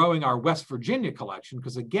growing our West Virginia collection,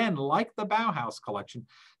 because again, like the Bauhaus collection,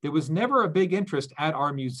 there was never a big interest at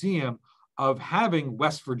our museum of having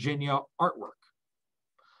West Virginia artwork.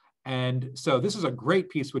 And so this is a great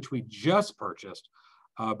piece which we just purchased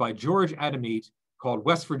by George Adamite called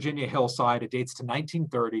West Virginia Hillside. It dates to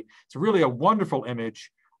 1930. It's really a wonderful image,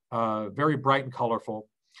 very bright and colorful.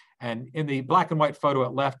 And in the black and white photo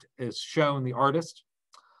at left is shown the artist.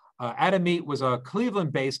 Adamite was a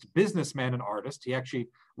Cleveland-based businessman and artist. He actually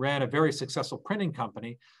ran a very successful printing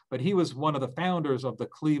company, but he was one of the founders of the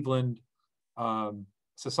Cleveland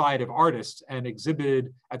Society of Artists and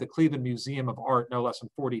exhibited at the Cleveland Museum of Art no less than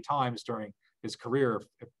 40 times during his career,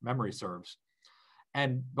 if memory serves.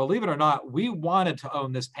 And believe it or not, we wanted to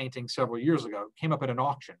own this painting several years ago. It came up at an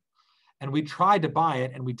auction, and we tried to buy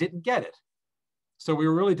it and we didn't get it. So we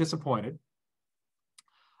were really disappointed.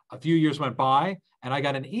 A few years went by and I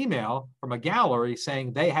got an email from a gallery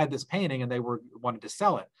saying they had this painting and they wanted to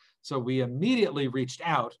sell it. So we immediately reached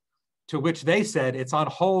out, to which they said it's on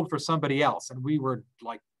hold for somebody else. And we were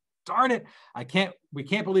like, darn it, we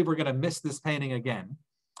can't believe we're gonna miss this painting again.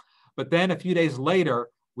 But then a few days later,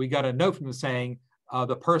 we got a note from them saying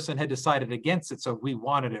the person had decided against it, so if we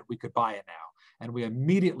wanted it, we could buy it now. And we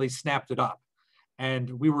immediately snapped it up. And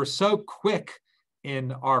we were so quick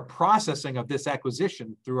in our processing of this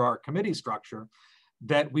acquisition through our committee structure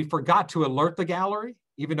that we forgot to alert the gallery,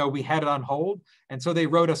 even though we had it on hold. And so they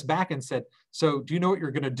wrote us back and said, so do you know what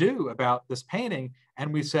you're gonna do about this painting?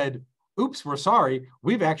 And we said, oops, we're sorry.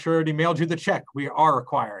 We've actually already mailed you the check. We are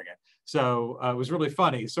acquiring it. So it was really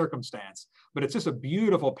funny circumstance, but it's just a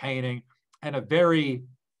beautiful painting and a very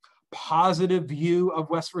positive view of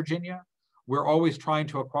West Virginia. We're always trying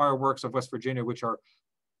to acquire works of West Virginia, which are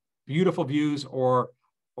beautiful views or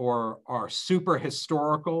are super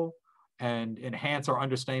historical and enhance our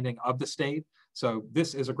understanding of the state. So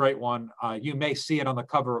this is a great one. You may see it on the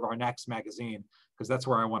cover of our next magazine because that's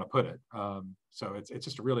where I want to put it. So it's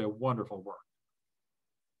just really a wonderful work.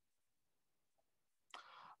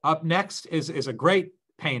 Up next is a great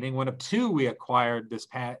painting, one of two we acquired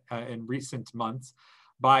in recent months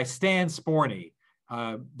by Stan Sporny.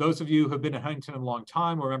 Those of you who have been at Huntington a long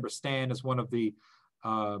time will remember Stan as one of the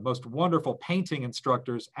most wonderful painting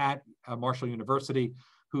instructors at Marshall University,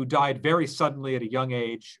 who died very suddenly at a young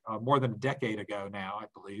age, more than a decade ago now, I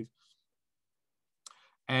believe.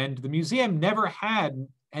 And the museum never had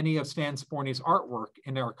any of Stan Sporny's artwork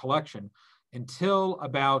in our collection until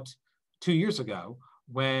about 2 years ago,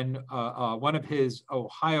 when one of his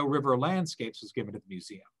Ohio River landscapes was given to the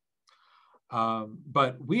museum.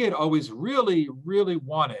 But we had always really, really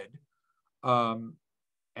wanted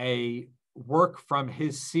a work from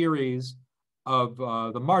his series of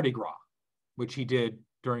the Mardi Gras, which he did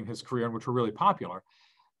during his career and which were really popular.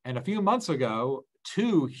 And a few months ago,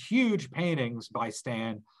 2 huge paintings by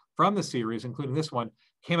Stan from the series, including this one,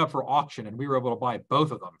 came up for auction, and we were able to buy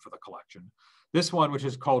both of them for the collection. This one, which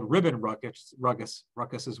is called Ribbon Ruckus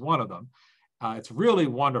is one of them. It's really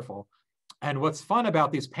wonderful. And what's fun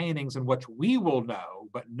about these paintings, and what we will know,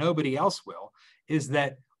 but nobody else will, is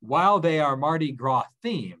that while they are Mardi Gras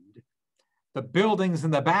themed, the buildings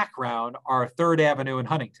in the background are 3rd Avenue in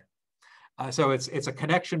Huntington. So it's a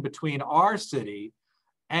connection between our city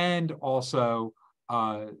and also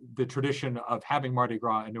the tradition of having Mardi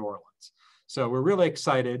Gras in New Orleans. So we're really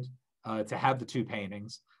excited to have the 2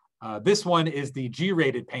 paintings. This one is the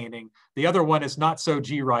G-rated painting. The other one is not so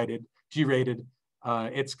G-rated.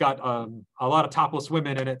 It's got a lot of topless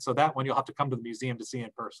women in it, so that one you'll have to come to the museum to see in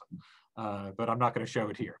person. But I'm not going to show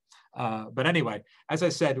it here. But anyway, as I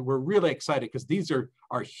said, we're really excited because these are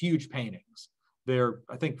huge paintings. They're,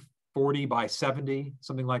 I think, 40 by 70,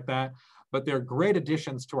 something like that. But they're great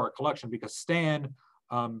additions to our collection because Stan,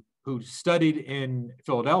 who studied in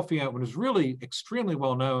Philadelphia and was really extremely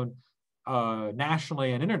well known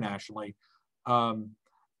nationally and internationally, we're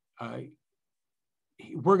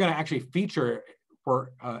going to actually feature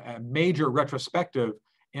for a major retrospective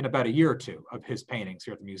in about a year or 2 of his paintings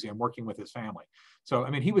here at the museum, working with his family. So, I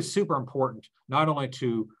mean, he was super important, not only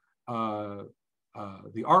to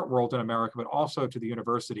the art world in America, but also to the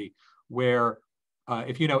university, where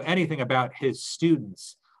if you know anything about his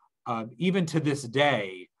students, even to this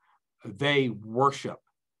day, they worship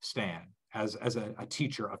Stan as a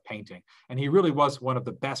teacher of painting. And he really was one of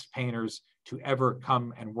the best painters to ever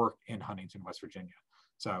come and work in Huntington, West Virginia.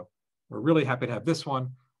 So we're really happy to have this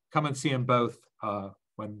one. Come and see them both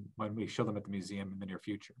when we show them at the museum in the near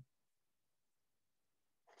future.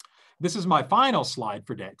 This is my final slide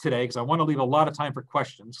for today, because I want to leave a lot of time for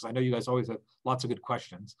questions, because I know you guys always have lots of good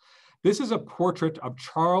questions. This is a portrait of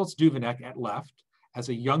Charles Duveneck at left as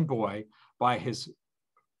a young boy by his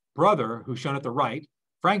brother, who's shown at the right,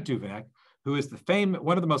 Frank Duveneck, who is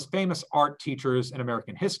one of the most famous art teachers in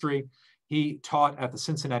American history. He taught at the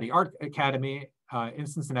Cincinnati Art Academy in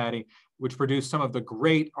Cincinnati, which produced some of the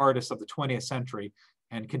great artists of the 20th century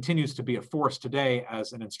and continues to be a force today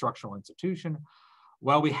as an instructional institution.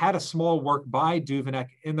 While we had a small work by Duveneck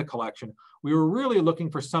in the collection, we were really looking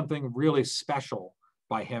for something really special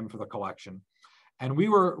by him for the collection. And we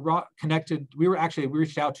were actually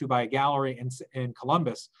reached out to by a gallery in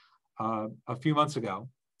Columbus a few months ago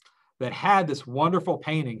that had this wonderful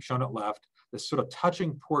painting shown at left, this sort of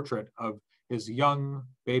touching portrait of his young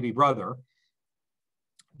baby brother,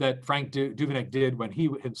 that Frank Duveneck did when he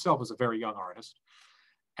himself was a very young artist.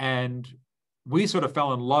 And we sort of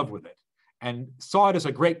fell in love with it and saw it as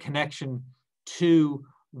a great connection to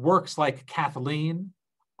works like Kathleen,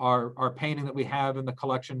 our painting that we have in the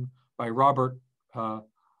collection by Robert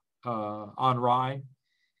Onrai,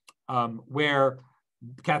 where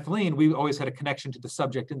Kathleen, we always had a connection to the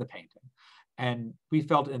subject in the painting. And we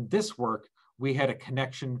felt in this work, we had a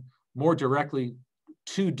connection more directly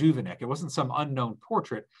to Duveneck. It wasn't some unknown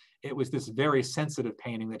portrait. It was this very sensitive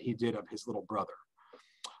painting that he did of his little brother.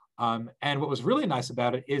 And what was really nice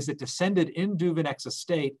about it is it descended in Duveneck's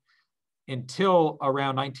estate until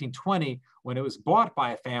around 1920, when it was bought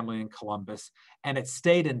by a family in Columbus, and it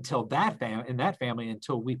stayed until in that family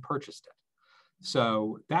until we purchased it.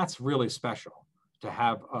 So that's really special to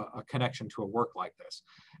have a connection to a work like this.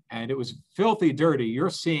 And it was filthy dirty.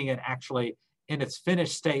 You're seeing it actually in its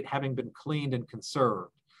finished state, having been cleaned and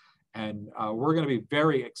conserved. And we're going to be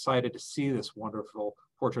very excited to see this wonderful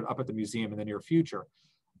portrait up at the museum in the near future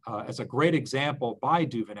as a great example by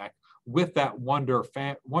Duveneck with that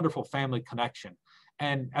wonderful family connection.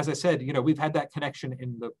 And as I said, you know, we've had that connection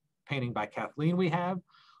in the painting by Kathleen we have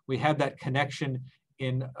that connection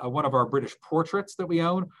in one of our British portraits that we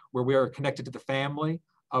own, where we are connected to the family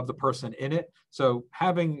of the person in it. So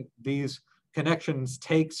having these connections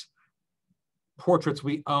takes portraits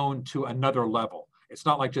we own to another level. It's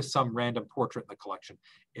not like just some random portrait in the collection.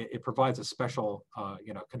 It provides a special,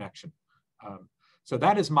 you know, connection. So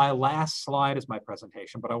that is my last slide as my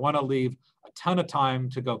presentation, but I want to leave a ton of time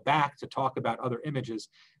to go back to talk about other images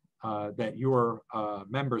that your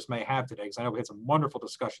members may have today, because I know we had some wonderful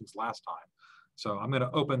discussions last time. So I'm going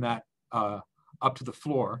to open that up to the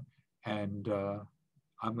floor, and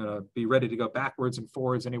I'm going to be ready to go backwards and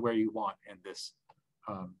forwards anywhere you want in this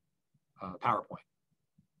PowerPoint.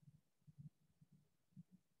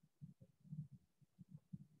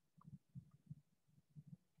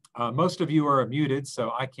 Most of you are muted,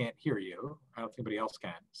 so I can't hear you. I don't think anybody else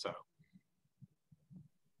can, so.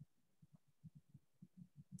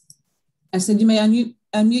 I said you may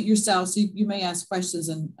unmute yourself, so you may ask questions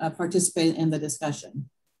and participate in the discussion.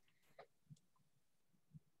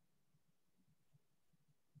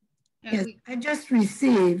 Yes, I just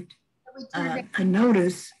received a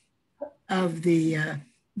notice of the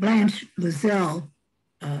Blanche Lozelle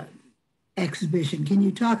exhibition. Can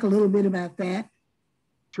you talk a little bit about that?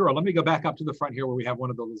 Sure, let me go back up to the front here where we have one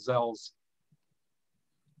of the Lozelles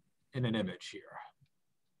in an image here.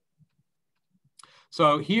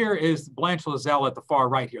 So here is Blanche Lozelle at the far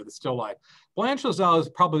right here, the still life. Blanche Lozelle is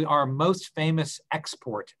probably our most famous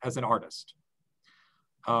export as an artist.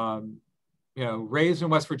 You know, raised in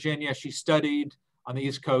West Virginia, she studied on the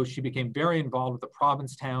East Coast. She became very involved with the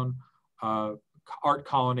Provincetown art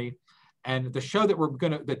colony. And the show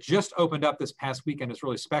that just opened up this past weekend is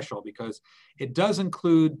really special because it does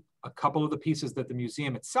include a couple of the pieces that the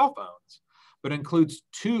museum itself owns, but includes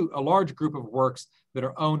a large group of works that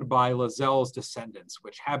are owned by Lozelle's descendants,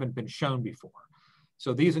 which haven't been shown before.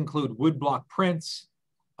 So these include woodblock prints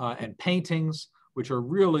and paintings, which are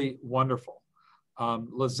really wonderful.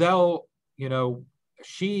 Lozelle, you know,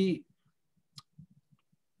 she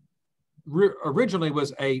originally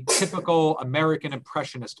was a typical American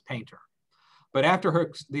Impressionist painter. But after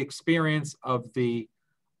the experience of the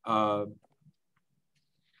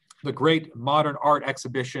great modern art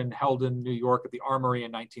exhibition held in New York at the Armory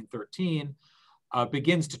in 1913,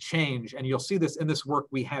 begins to change. And you'll see this in this work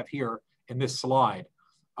we have here in this slide,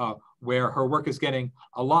 where her work is getting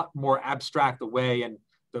a lot more abstract away and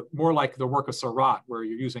more like the work of Seurat, where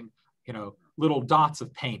you're using, you know, little dots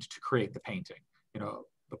of paint to create the painting, you know,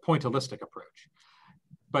 the pointillistic approach.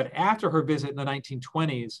 But after her visit in the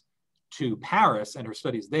 1920s to Paris and her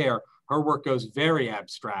studies there, her work goes very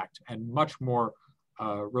abstract and much more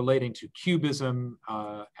relating to Cubism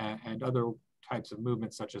and other types of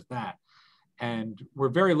movements such as that. And we're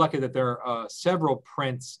very lucky that there are several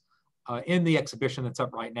prints in the exhibition that's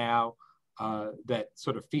up right now that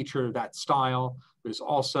sort of feature that style. There's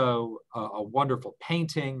also a wonderful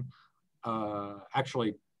painting,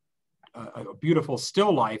 actually a beautiful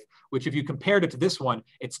still life, which if you compared it to this one,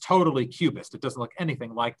 it's totally cubist. It doesn't look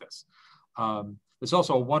anything like this. There's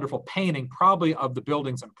also a wonderful painting, probably of the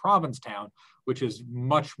buildings in Provincetown, which is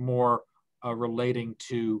much more relating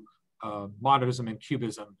to modernism and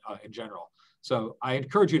cubism in general. So I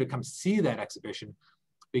encourage you to come see that exhibition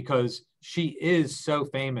because she is so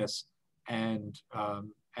famous and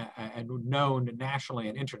known nationally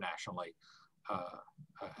and internationally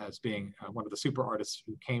as being one of the super artists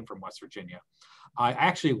who came from West Virginia. I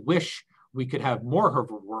actually wish we could have more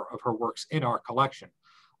of her works in our collection.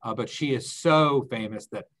 but she is so famous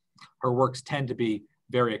that her works tend to be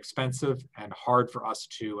very expensive and hard for us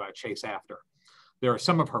to chase after. There are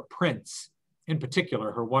some of her prints, in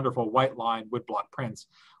particular, her wonderful white line woodblock prints,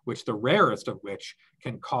 which the rarest of which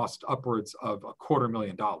can cost upwards of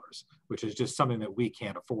 $250,000, which is just something that we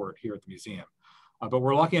can't afford here at the museum. But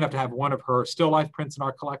we're lucky enough to have one of her still life prints in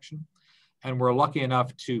our collection. And we're lucky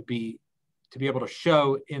enough to be able to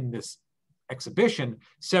show in this exhibition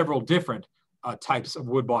several different types of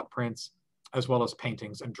woodblock prints, as well as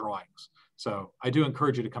paintings and drawings. So I do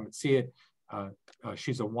encourage you to come and see it.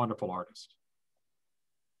 She's a wonderful artist.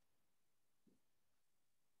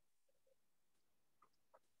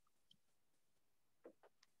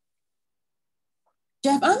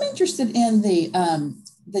 Jeff, I'm interested in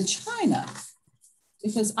the china,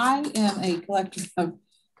 because I am a collector of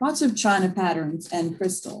lots of china patterns and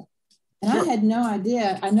crystal. And sure. I had no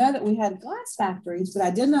idea. I know that we had glass factories, but I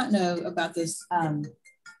did not know about this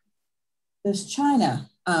this china.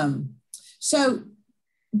 So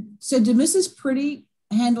did Mrs. Pretty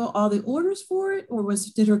handle all the orders for it, or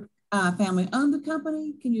did her family own the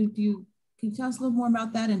company? Can you tell us a little more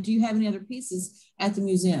about that? And do you have any other pieces at the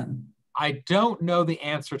museum? I don't know the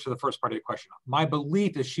answer to the first part of your question. My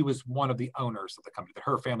belief is she was one of the owners of the company, that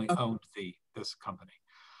her family owned this company.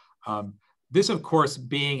 This, of course,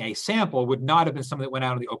 being a sample, would not have been something that went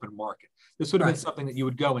out on the open market. This would have been something that you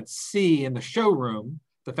would go and see in the showroom,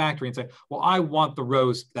 the factory, and say, well, I want that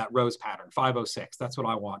rose pattern, 506. That's what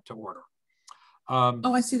I want to order.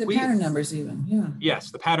 I see the pattern numbers even, yeah.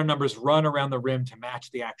 Yes, the pattern numbers run around the rim to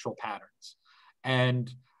match the actual patterns.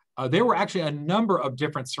 And there were actually a number of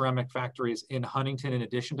different ceramic factories in Huntington in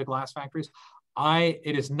addition to glass factories.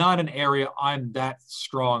 It is not an area I'm that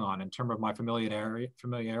strong on in terms of my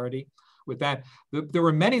familiarity with that. There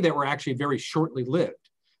were many that were actually very shortly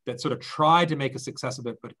lived, that sort of tried to make a success of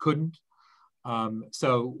it, but couldn't.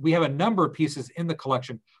 So we have a number of pieces in the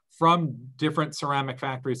collection from different ceramic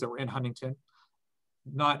factories that were in Huntington.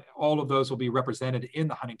 Not all of those will be represented in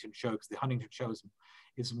the Huntington show, because the Huntington show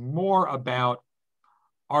is more about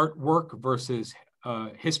artwork versus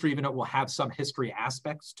history, even though it will have some history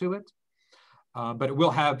aspects to it. But it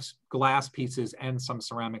will have glass pieces and some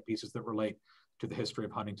ceramic pieces that relate to the history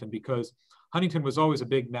of Huntington, because Huntington was always a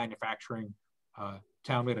big manufacturing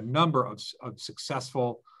town. We had a number of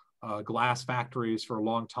successful glass factories for a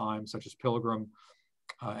long time, such as Pilgrim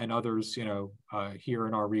and others, here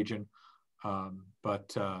in our region.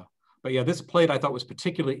 But yeah, this plate I thought was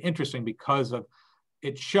particularly interesting because of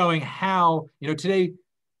it showing how, today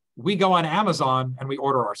we go on Amazon and we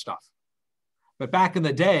order our stuff. But back in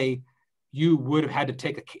the day, you would have had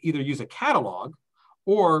to either use a catalog,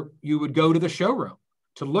 or you would go to the showroom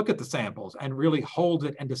to look at the samples and really hold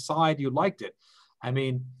it and decide you liked it. I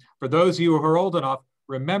mean, for those of you who are old enough,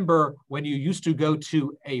 remember when you used to go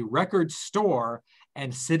to a record store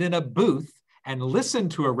and sit in a booth and listen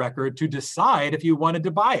to a record to decide if you wanted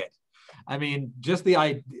to buy it. I mean, just the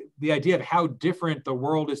idea of how different the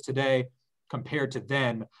world is today compared to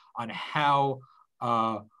then, on how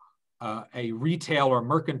a retail or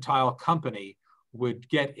mercantile company would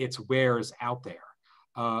get its wares out there.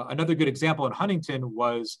 Another good example in Huntington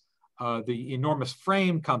was the enormous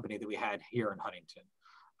frame company that we had here in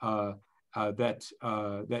Huntington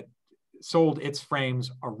that sold its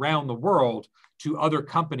frames around the world to other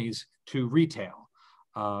companies to retail,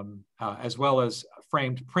 as well as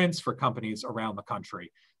framed prints for companies around the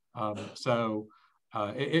country.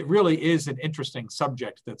 It really is an interesting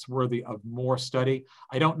subject that's worthy of more study.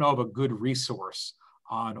 I don't know of a good resource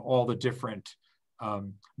on all the different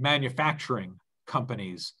manufacturing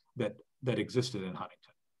companies that existed in Huntington.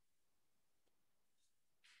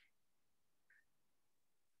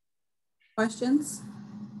 Questions?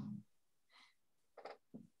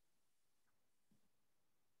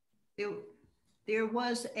 There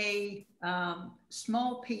was a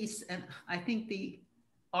small piece, and I think the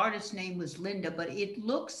artist's name was Linda, but it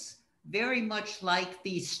looks very much like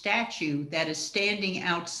the statue that is standing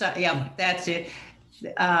outside. Yeah, that's it.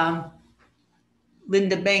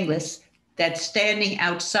 Linda Benglis, that's standing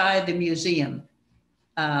outside the museum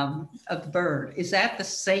of the bird. Is that the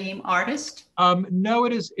same artist? No,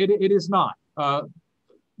 it is not.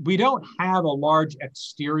 We don't have a large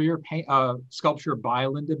exterior sculpture by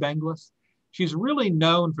Linda Benglis. She's really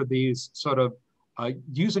known for these sort of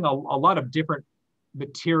using a lot of different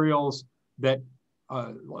materials that,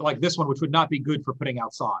 like this one, which would not be good for putting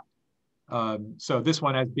outside. So this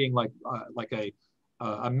one as being like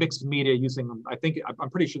a mixed media using, I'm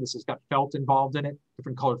pretty sure this has got felt involved in it,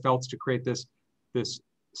 different colored felts to create this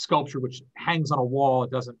sculpture which hangs on a wall.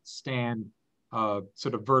 It doesn't stand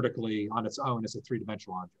sort of vertically on its own as a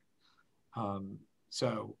three-dimensional object.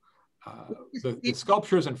 So the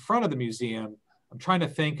sculptures in front of the museum, I'm trying to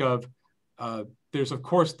think of, there's of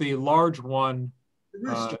course the large one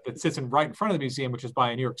that sits right in front of the museum, which is by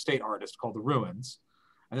a New York State artist called The Ruins.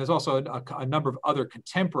 And there's also a number of other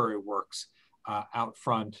contemporary works out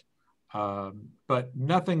front, but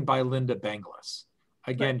nothing by Linda Benglis.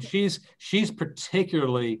 Again, she's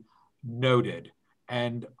particularly noted,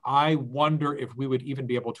 and I wonder if we would even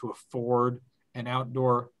be able to afford an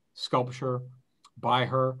outdoor sculpture by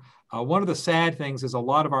her. One of the sad things is a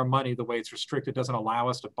lot of our money, the way it's restricted, doesn't allow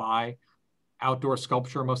us to buy outdoor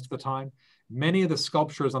sculpture most of the time. Many of the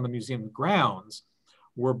sculptures on the museum grounds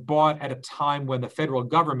were bought at a time when the federal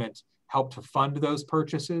government helped to fund those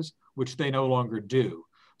purchases, which they no longer do.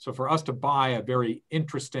 So for us to buy a very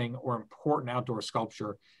interesting or important outdoor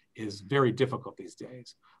sculpture is very difficult these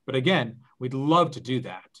days. But again, we'd love to do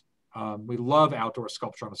that. We love outdoor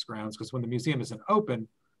sculpture on the grounds because when the museum isn't open,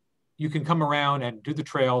 you can come around and do the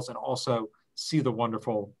trails and also see the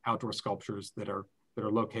wonderful outdoor sculptures that are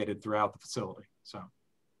located throughout the facility. So,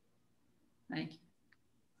 thank you.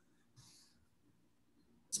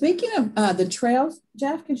 Speaking of the trails,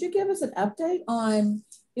 Jeff, could you give us an update on,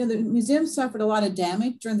 the museum suffered a lot of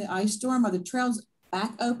damage during the ice storm. Are the trails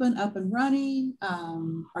back open, up and running?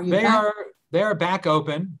 They are back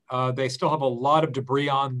open. They still have a lot of debris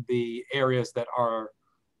on the areas that are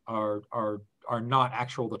not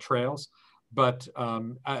the trails. But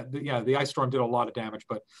the ice storm did a lot of damage.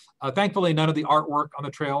 But thankfully, none of the artwork on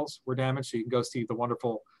the trails were damaged. So you can go see the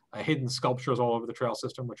wonderful hidden sculptures all over the trail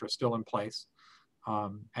system, which are still in place.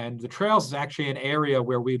 And the trails is actually an area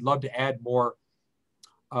where we'd love to add more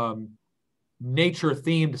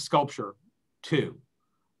nature-themed sculpture too,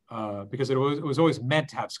 because it was always meant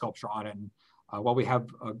to have sculpture on it. And while we have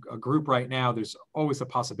a group right now, there's always a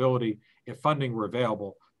possibility, if funding were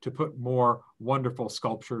available, to put more wonderful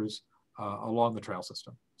sculptures along the trail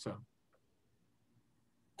system. So.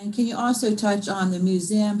 And can you also touch on the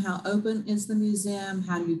museum? How open is the museum?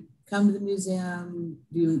 How do you come to the museum?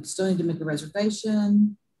 Do you still need to make a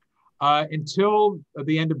reservation? Until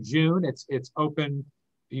the end of June, it's open.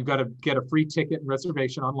 You've got to get a free ticket and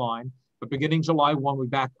reservation online. But beginning July 1, we're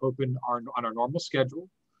back open on our normal schedule.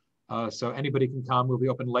 So anybody can come. We'll be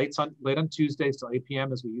open late on Tuesdays till 8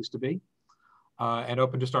 p.m. as we used to be, and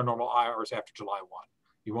open just our normal hours after July 1.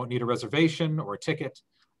 You won't need a reservation or a ticket.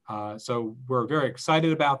 So we're very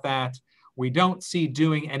excited about that. We don't see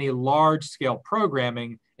doing any large-scale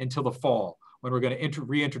programming until the fall, when we're going to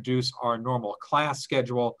reintroduce our normal class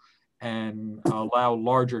schedule and allow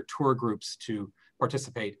larger tour groups to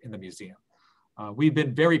participate in the museum. We've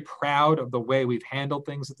been very proud of the way we've handled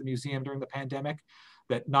things at the museum during the pandemic,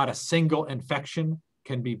 that not a single infection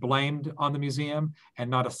can be blamed on the museum, and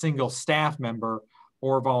not a single staff member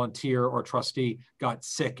or volunteer or trustee got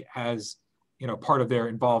sick as part of their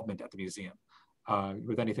involvement at the museum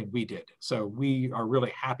with anything we did. So we are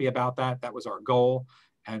really happy about that. That was our goal,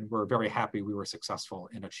 and we're very happy we were successful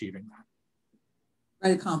in achieving that.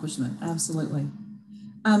 Great accomplishment, absolutely.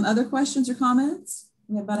 Other questions or comments?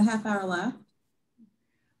 We have about a half hour left.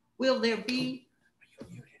 Will there be,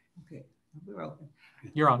 okay, we're open.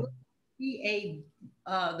 You're on. Will there be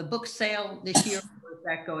the book sale this year, or is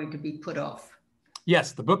that going to be put off?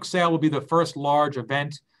 Yes, the book sale will be the first large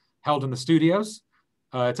event held in the studios.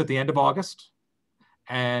 It's at the end of August,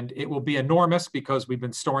 and it will be enormous because we've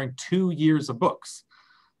been storing 2 years of books.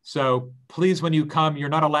 So please, when you come, you're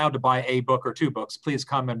not allowed to buy a book or 2 books. Please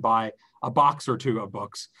come and buy a box or 2 of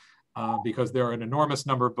books because there are an enormous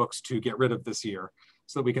number of books to get rid of this year,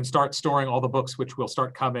 so that we can start storing all the books, which will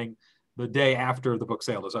start coming the day after the book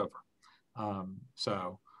sale is over.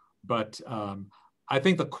 I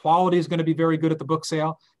think the quality is going to be very good at the book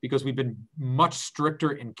sale because we've been much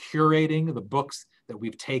stricter in curating the books that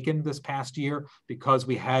we've taken this past year because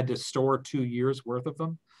we had to store 2 years worth of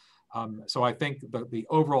them. So I think the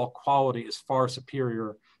overall quality is far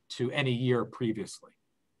superior to any year previously.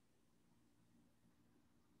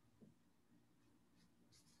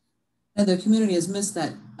 And the community has missed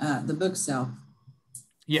that, the book sale.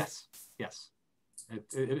 Yes, yes.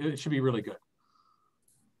 It should be really good.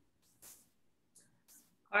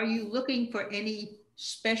 Are you looking for any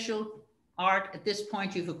special art at this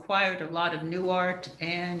point? You've acquired a lot of new art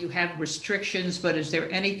and you have restrictions, but is there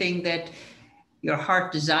anything that your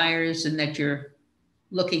heart desires and that you're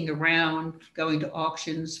looking around, going to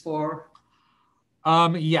auctions for?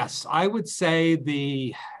 Yes, I would say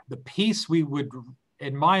the piece we would,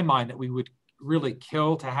 in my mind, that we would really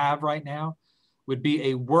kill to have right now would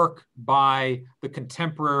be a work by the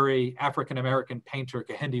contemporary African-American painter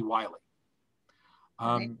Kehinde Wiley.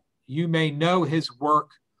 You may know his work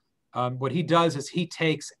What he does is he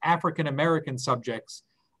takes African-American subjects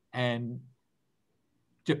and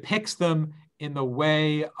depicts them in the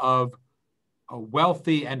way of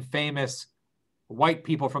wealthy and famous white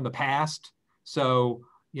people from the past. So,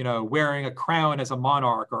 you know, wearing a crown as a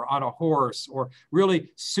monarch or on a horse, or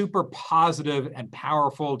really super positive and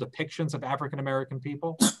powerful depictions of African-American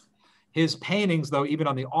people. His paintings, though, even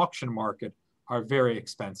on the auction market, are very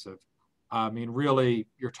expensive. I mean, really,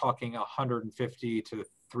 you're talking $150,000 to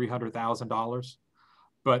 $300,000.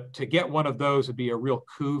 But to get one of those would be a real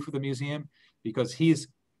coup for the museum, because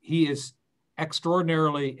he is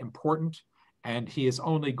extraordinarily important, and he is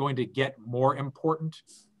only going to get more important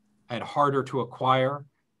and harder to acquire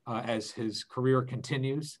as his career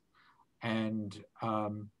continues. And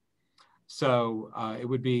so it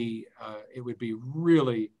would be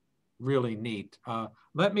really, really neat.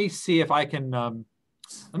 Let me see if I can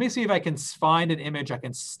find an image I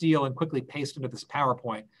can steal and quickly paste into this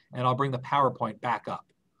PowerPoint, and I'll bring the PowerPoint back up.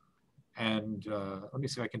 And let me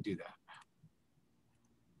see if I can do that.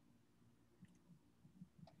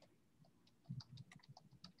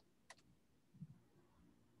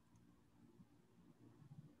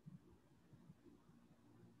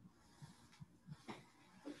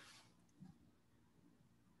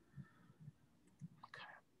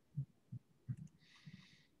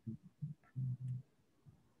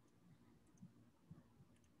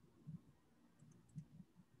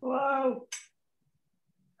 Whoa.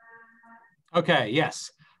 Okay,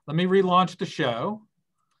 yes. Let me relaunch the show.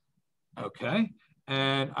 Okay,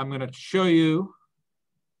 and I'm going to show you.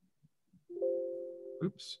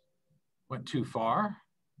 Oops, went too far.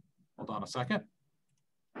 Hold on a second.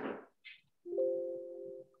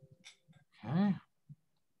 Okay,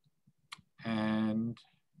 and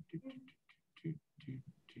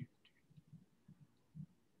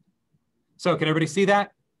so can everybody see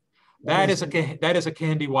that? That is a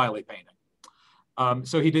Candy Wiley painting.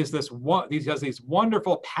 So he does these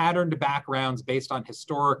wonderful patterned backgrounds based on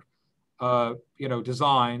historic,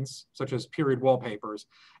 designs such as period wallpapers,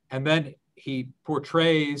 and then he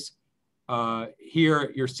portrays.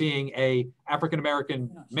 Here you're seeing a African-American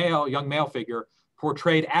young male figure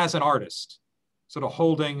portrayed as an artist, sort of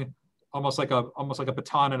holding almost like a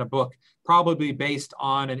baton in a book, probably based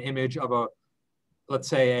on an image of let's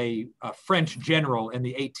say a French general in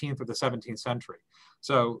the 18th or the 17th century.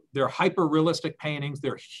 So they're hyper-realistic paintings.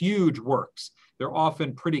 They're huge works. They're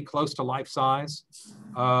often pretty close to life size.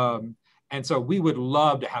 And so we would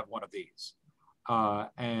love to have one of these.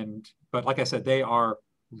 But like I said, they are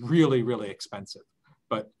really, really expensive.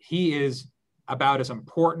 But he is about as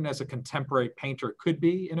important as a contemporary painter could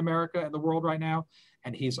be in America and the world right now.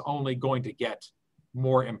 And he's only going to get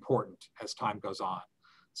more important as time goes on.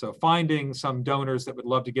 So finding some donors that would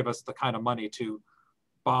love to give us the kind of money to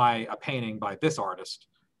buy a painting by this artist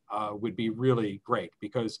would be really great,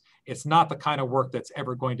 because it's not the kind of work that's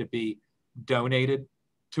ever going to be donated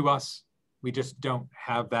to us. We just don't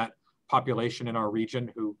have that population in our region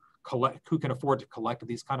who can afford to collect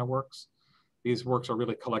these kind of works. These works are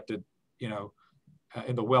really collected,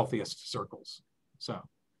 in the wealthiest circles. So.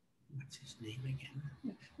 What's his name again?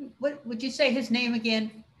 What would you say his name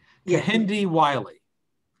again? Kehinde Wiley.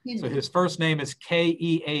 So his first name is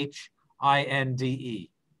Kehinde.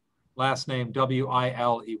 Last name Wiley.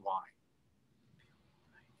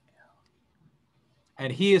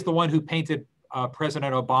 And he is the one who painted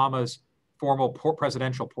President Obama's formal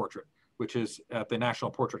presidential portrait, which is at the National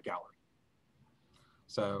Portrait Gallery.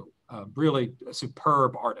 So really a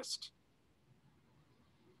superb artist.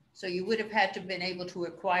 So you would have had to have been able to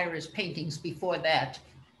acquire his paintings before that,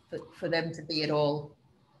 for them to be at all.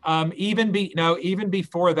 Even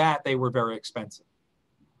before that, they were very expensive.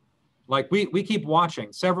 Like we keep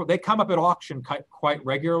watching several. They come up at auction quite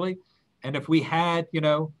regularly, and if we had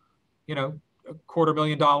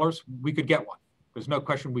 $250,000, we could get one. There's no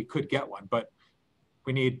question we could get one, but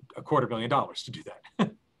we need $250,000 to do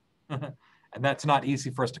that, and that's not easy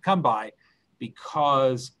for us to come by,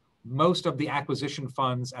 because most of the acquisition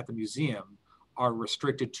funds at the museum are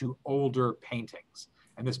restricted to older paintings,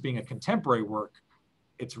 and this being a contemporary work,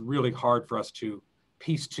 it's really hard for us to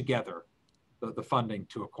piece together the funding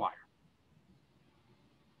to acquire.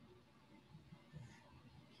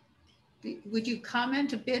 Would you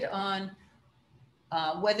comment a bit on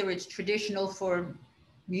whether it's traditional for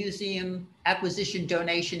museum acquisition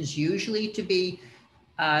donations usually to be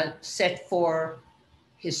set for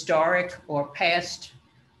historic or past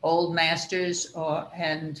old masters,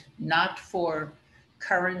 and not for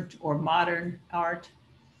current or modern art?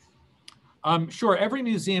 Sure, every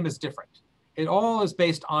museum is different. It all is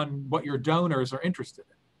based on what your donors are interested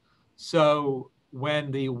in. So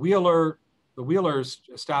when the Wheeler the Wheelers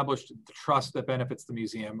established the trust that benefits the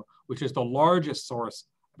museum, which is the largest source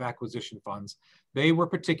of acquisition funds. They were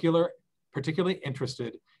particularly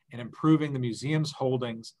interested in improving the museum's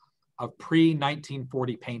holdings of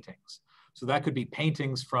pre-1940 paintings. So that could be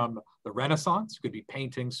paintings from the Renaissance, could be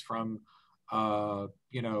paintings from, from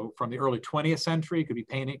the early 20th century,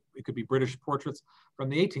 it could be British portraits from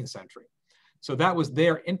the 18th century. So that was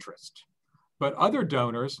their interest. But other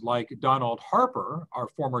donors like Donald Harper, our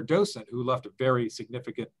former docent who left a very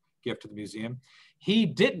significant gift to the museum, he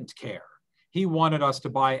didn't care. He wanted us to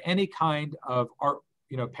buy any kind of art,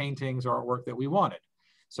 paintings or artwork that we wanted.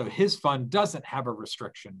 So his fund doesn't have a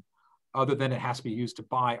restriction other than it has to be used to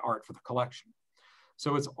buy art for the collection.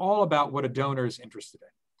 So it's all about what a donor is interested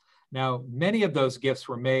in. Now, many of those gifts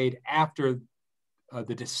were made after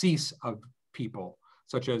the decease of people,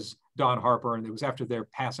 such as Don Harper, and it was after their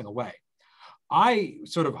passing away. I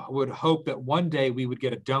sort of would hope that one day we would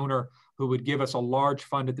get a donor who would give us a large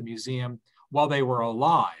fund at the museum while they were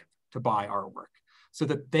alive to buy artwork, so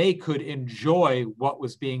that they could enjoy what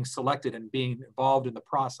was being selected and being involved in the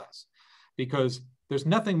process. Because there's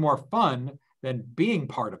nothing more fun than being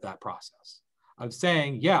part of that process, of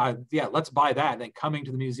saying, yeah, let's buy that, and then coming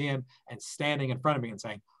to the museum and standing in front of me and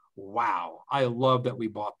saying, wow, I love that we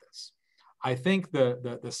bought this. I think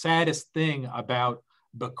the saddest thing about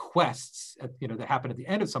bequests, that happen at the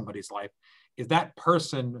end of somebody's life, is that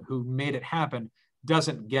person who made it happen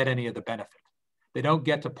doesn't get any of the benefit. They don't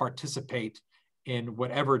get to participate in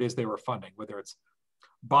whatever it is they were funding, whether it's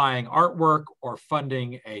buying artwork or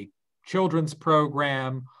funding a children's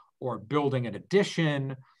program or building an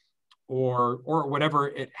addition or whatever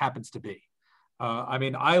it happens to be.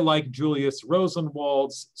 I like Julius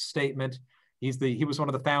Rosenwald's statement. He was one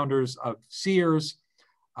of the founders of Sears,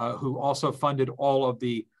 who also funded all of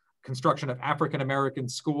the construction of African-American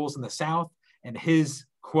schools in the South. And his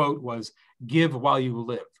quote was, "Give while you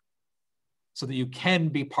live," so that you can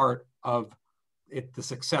be part of the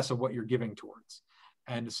success of what you're giving towards.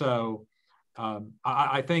 And so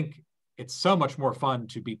I think it's so much more fun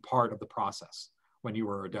to be part of the process when you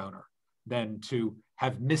were a donor than to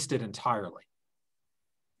have missed it entirely.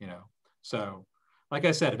 So like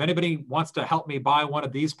I said, if anybody wants to help me buy one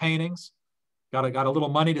of these paintings, got a little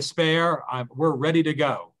money to spare, we're ready to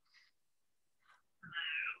go.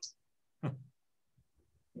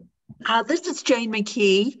 This is Jane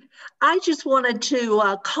McKee. I just wanted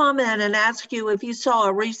to comment and ask you if you saw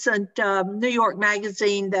a recent New York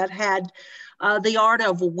magazine that had the art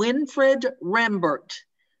of Winfried Rembert,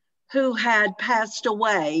 who had passed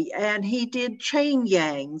away, and he did chain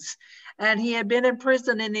gangs, and he had been in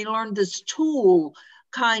prison, and he learned this tool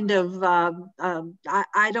kind of,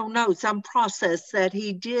 I don't know, some process that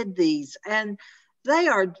he did these, and they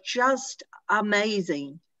are just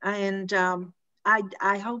amazing. And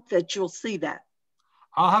I hope that you'll see that.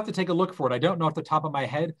 I'll have to take a look for it. I don't know off the top of my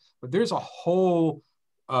head, but there's a whole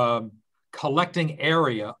collecting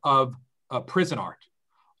area of prison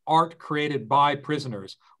art created by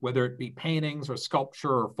prisoners, whether it be paintings or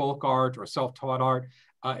sculpture or folk art or self-taught art.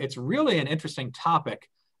 It's really an interesting topic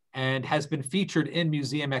and has been featured in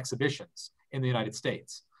museum exhibitions in the United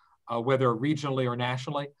States, whether regionally or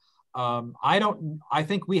nationally. I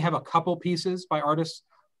think we have a couple pieces by artists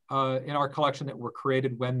in our collection that were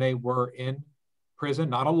created when they were in prison.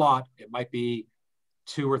 Not a lot, it might be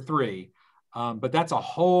 2 or 3, but that's a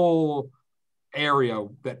whole area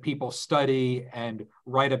that people study and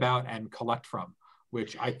write about and collect from,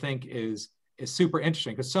 which I think is super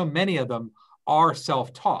interesting, because so many of them are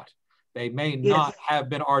self-taught. They may not have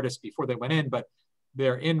been artists before they went in, but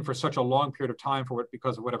they're in for such a long period of time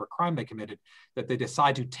because of whatever crime they committed, that they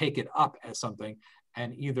decide to take it up as something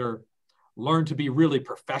and either learn to be really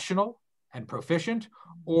professional and proficient,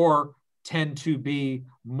 or tend to be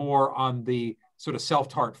more on the sort of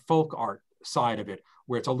self-taught folk art side of it,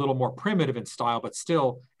 where it's a little more primitive in style, but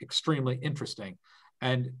still extremely interesting.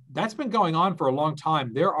 And that's been going on for a long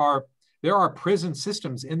time. There are prison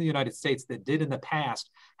systems in the United States that did in the past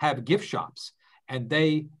have gift shops, and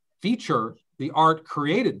they feature the art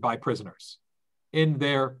created by prisoners in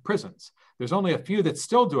their prisons. There's only a few that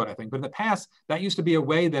still do it, I think, but in the past, that used to be a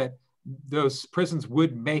way that those prisons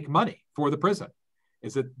would make money for the prison,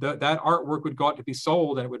 is that that artwork would go out to be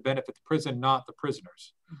sold and it would benefit the prison, not the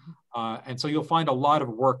prisoners. And so you'll find a lot of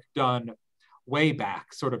work done way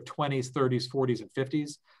back, sort of 20s, 30s, 40s, and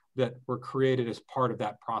 50s that were created as part of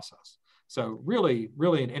that process. So really,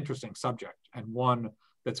 really an interesting subject, and one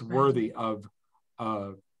that's worthy of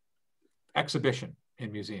exhibition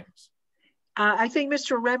in museums. I think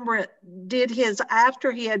Mr. Rembrandt did his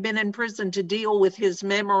after he had been in prison to deal with his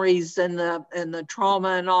memories and the trauma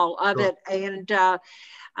and all of it. And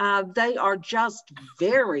they are just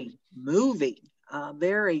very moving,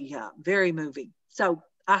 very moving. So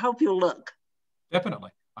I hope you'll look.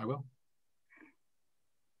 Definitely, I will.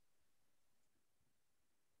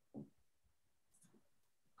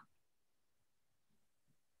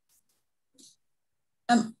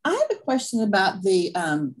 I have a question about the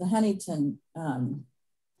Huntington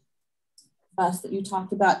bus that you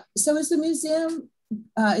talked about. So is the museum,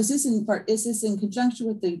 is this in conjunction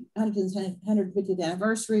with the Huntington's 150th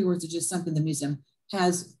anniversary, or is it just something the museum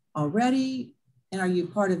has already? And are you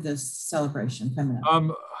part of this celebration coming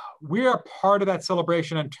up? We are part of that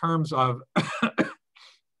celebration in terms of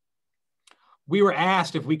we were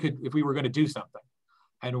asked if we were going to do something,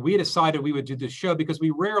 and we decided we would do this show because we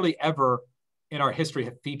rarely ever in our history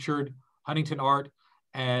have featured Huntington art.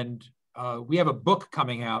 And we have a book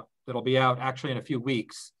coming out that'll be out actually in a few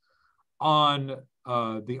weeks on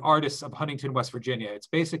the artists of Huntington, West Virginia. It's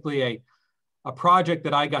basically a project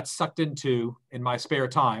that I got sucked into in my spare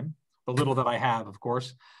time, the little that I have, of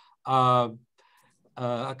course, a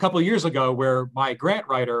couple of years ago, where my grant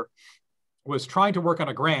writer was trying to work on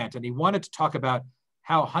a grant, and he wanted to talk about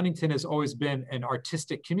how Huntington has always been an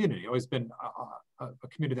artistic community, always been a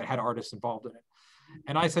community that had artists involved in it.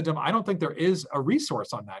 And I said to him, I don't think there is a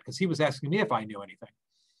resource on that, because he was asking me if I knew anything.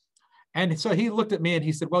 And so he looked at me and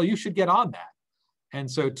he said, well, you should get on that. And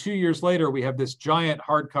so 2 years later, we have this giant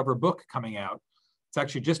hardcover book coming out. It's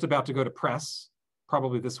actually just about to go to press,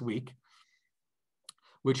 probably this week,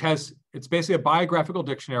 which it's basically a biographical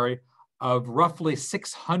dictionary of roughly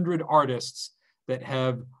 600 artists that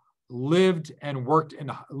have lived in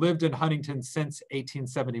Huntington since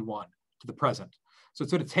 1871 to the present. So it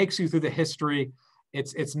sort of takes you through the history.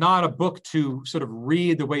 It's not a book to sort of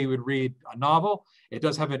read the way you would read a novel. It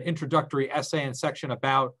does have an introductory essay and section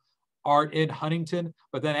about art in Huntington,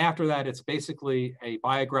 but then after that, it's basically a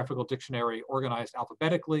biographical dictionary organized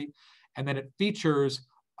alphabetically. And then it features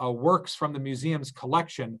works from the museum's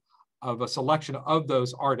collection of a selection of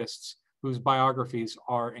those artists whose biographies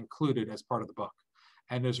are included as part of the book.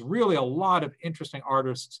 And there's really a lot of interesting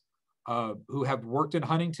artists who have worked in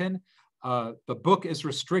Huntington. The book is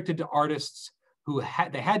restricted to artists who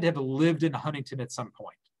had to have lived in Huntington at some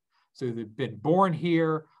point. So they've been born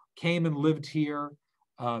here, came and lived here.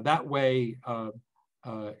 That way,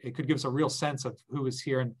 it could give us a real sense of who is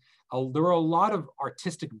here. And there were a lot of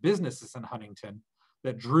artistic businesses in Huntington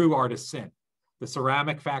that drew artists in. The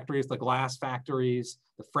ceramic factories, the glass factories,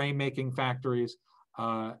 the frame making factories,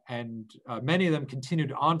 and many of them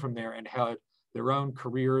continued on from there and had their own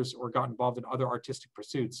careers or got involved in other artistic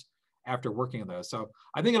pursuits after working on those. So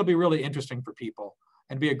I think it'll be really interesting for people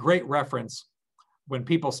and be a great reference when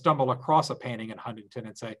people stumble across a painting in Huntington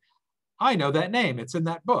and say, I know that name, it's in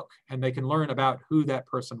that book, and they can learn about who that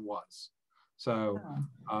person was. So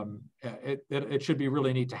it should be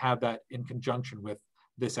really neat to have that in conjunction with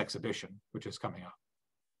this exhibition, which is coming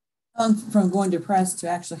up. From going to press to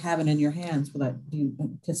actually having it in your hands, do you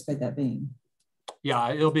anticipate that being?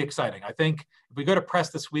 Yeah, it'll be exciting. I think if we go to press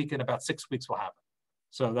this week, in about 6 weeks, we'll have it.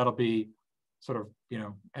 So that'll be sort of,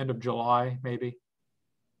 end of July, maybe.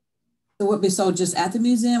 So will it be sold just at the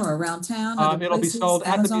museum or around town? It'll be sold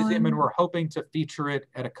at the museum, and we're hoping to feature it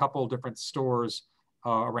at a couple different stores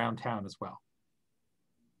around town as well.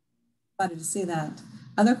 Excited to see that.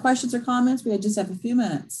 Other questions or comments? We just have a few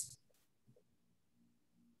minutes.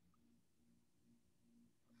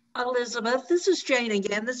 Elizabeth, this is Jane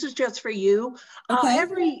again. This is just for you.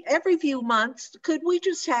 Okay. Every few months, could we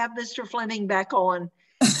just have Mr. Fleming back on?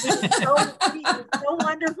 He's so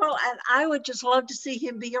wonderful, and I would just love to see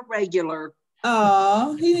him be a regular.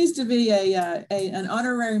 Oh, he needs to be an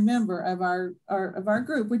honorary member of our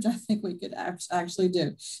group, which I think we could actually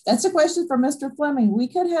do. That's a question for Mr. Fleming. We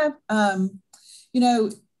could have,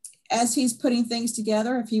 as he's putting things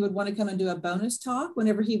together, if he would want to come and do a bonus talk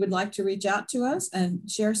whenever he would like to reach out to us and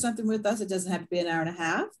share something with us. It doesn't have to be an hour and a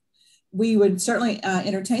half. We would certainly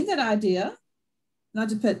entertain that idea. Not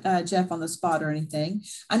to put Jeff on the spot or anything.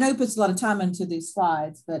 I know he puts a lot of time into these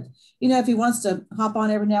slides, but if he wants to hop on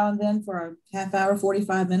every now and then for a half hour,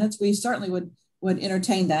 45 minutes, we certainly would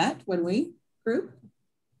entertain that, would we, group?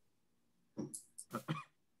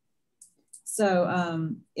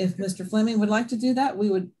 So if Mr. Fleming would like to do that, we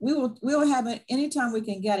will have it anytime we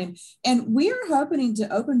can get him. And we are hoping to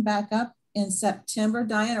open back up in September.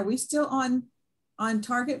 Diane, are we still on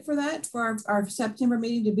target for that, for our September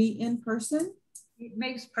meeting to be in person? It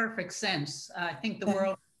makes perfect sense. I think the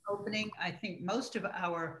world is opening. I think most of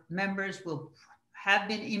our members have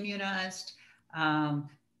been immunized.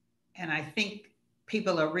 And I think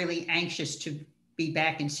people are really anxious to be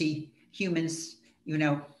back and see humans, you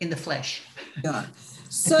know, in the flesh. Yeah.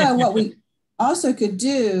 So what we also could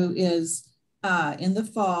do is in the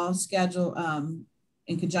fall schedule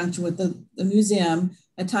in conjunction with the museum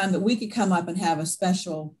a time that we could come up and have a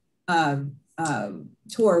special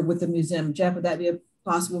tour with the museum. Jeff, would that be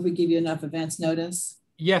possible if we give you enough advance notice?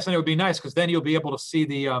 Yes, and it would be nice because then you'll be able to see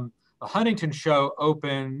the Huntington show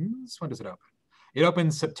opens, when does it open? It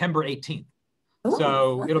opens September 18th. Ooh,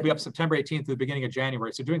 so okay. It'll be up September 18th to the beginning of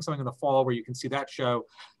January. So doing something in the fall where you can see that show,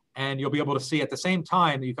 and you'll be able to see at the same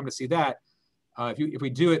time that you come to see that. If we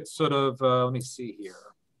do it sort of, let me see here.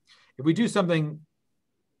 If we do something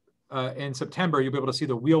in September, you'll be able to see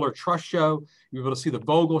the Wheeler Trust Show, you'll be able to see the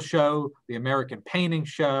Vogel Show, the American Painting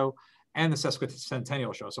Show, and the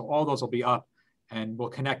Sesquicentennial Show. So all those will be up, and we'll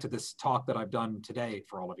connect to this talk that I've done today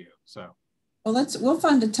for all of you. So. Well, we'll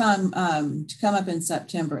find a time to come up in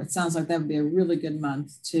September. It sounds like that would be a really good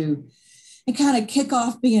month to and kind of kick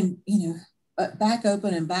off being, you know, back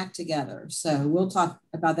open and back together. So we'll talk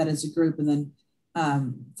about that as a group and then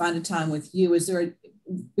find a time with you. Is there,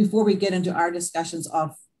 before we get into our discussions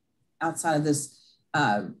outside of this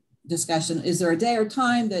discussion, is there a day or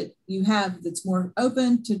time that you have that's more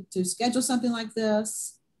open to schedule something like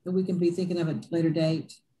this that we can be thinking of at a later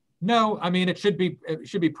date? No, I mean, it should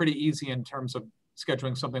be pretty easy in terms of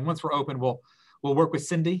scheduling something. Once we're open, we'll work with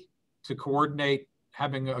Cindy to coordinate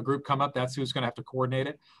having a group come up. That's who's going to have to coordinate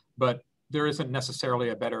it. But there isn't necessarily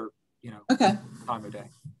a better, you know, time of day.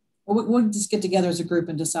 Well, we'll just get together as a group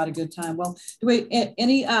and decide a good time. Well, do we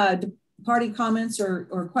any party comments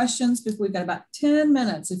or questions? Before we've got about 10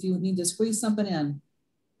 minutes if you need to squeeze something in.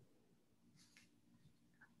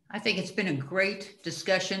 I think it's been a great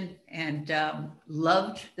discussion and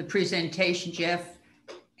loved the presentation, Jeff.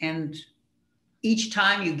 And each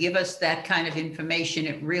time you give us that kind of information,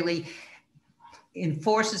 it really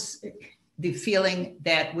enforces the feeling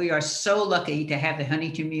that we are so lucky to have the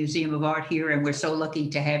Huntington Museum of Art here, and we're so lucky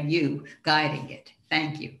to have you guiding it.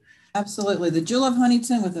 Thank you. Absolutely. The Jewel of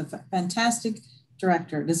Huntington with a fantastic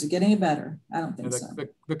director. Does it get any better? I don't think so.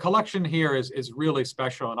 The collection here is really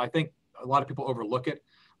special, and I think a lot of people overlook it.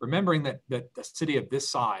 Remembering that the city of this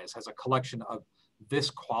size has a collection of this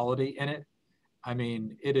quality in it, I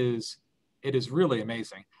mean, it is really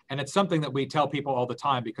amazing. And it's something that we tell people all the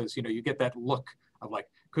time because, you know, you get that look of like,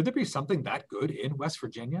 could there be something that good in West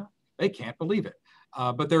Virginia? They can't believe it,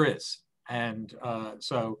 but there is. And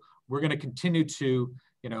so we're going to continue to,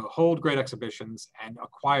 you know, hold great exhibitions and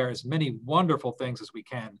acquire as many wonderful things as we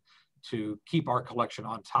can to keep our collection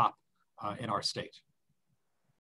on top in our state.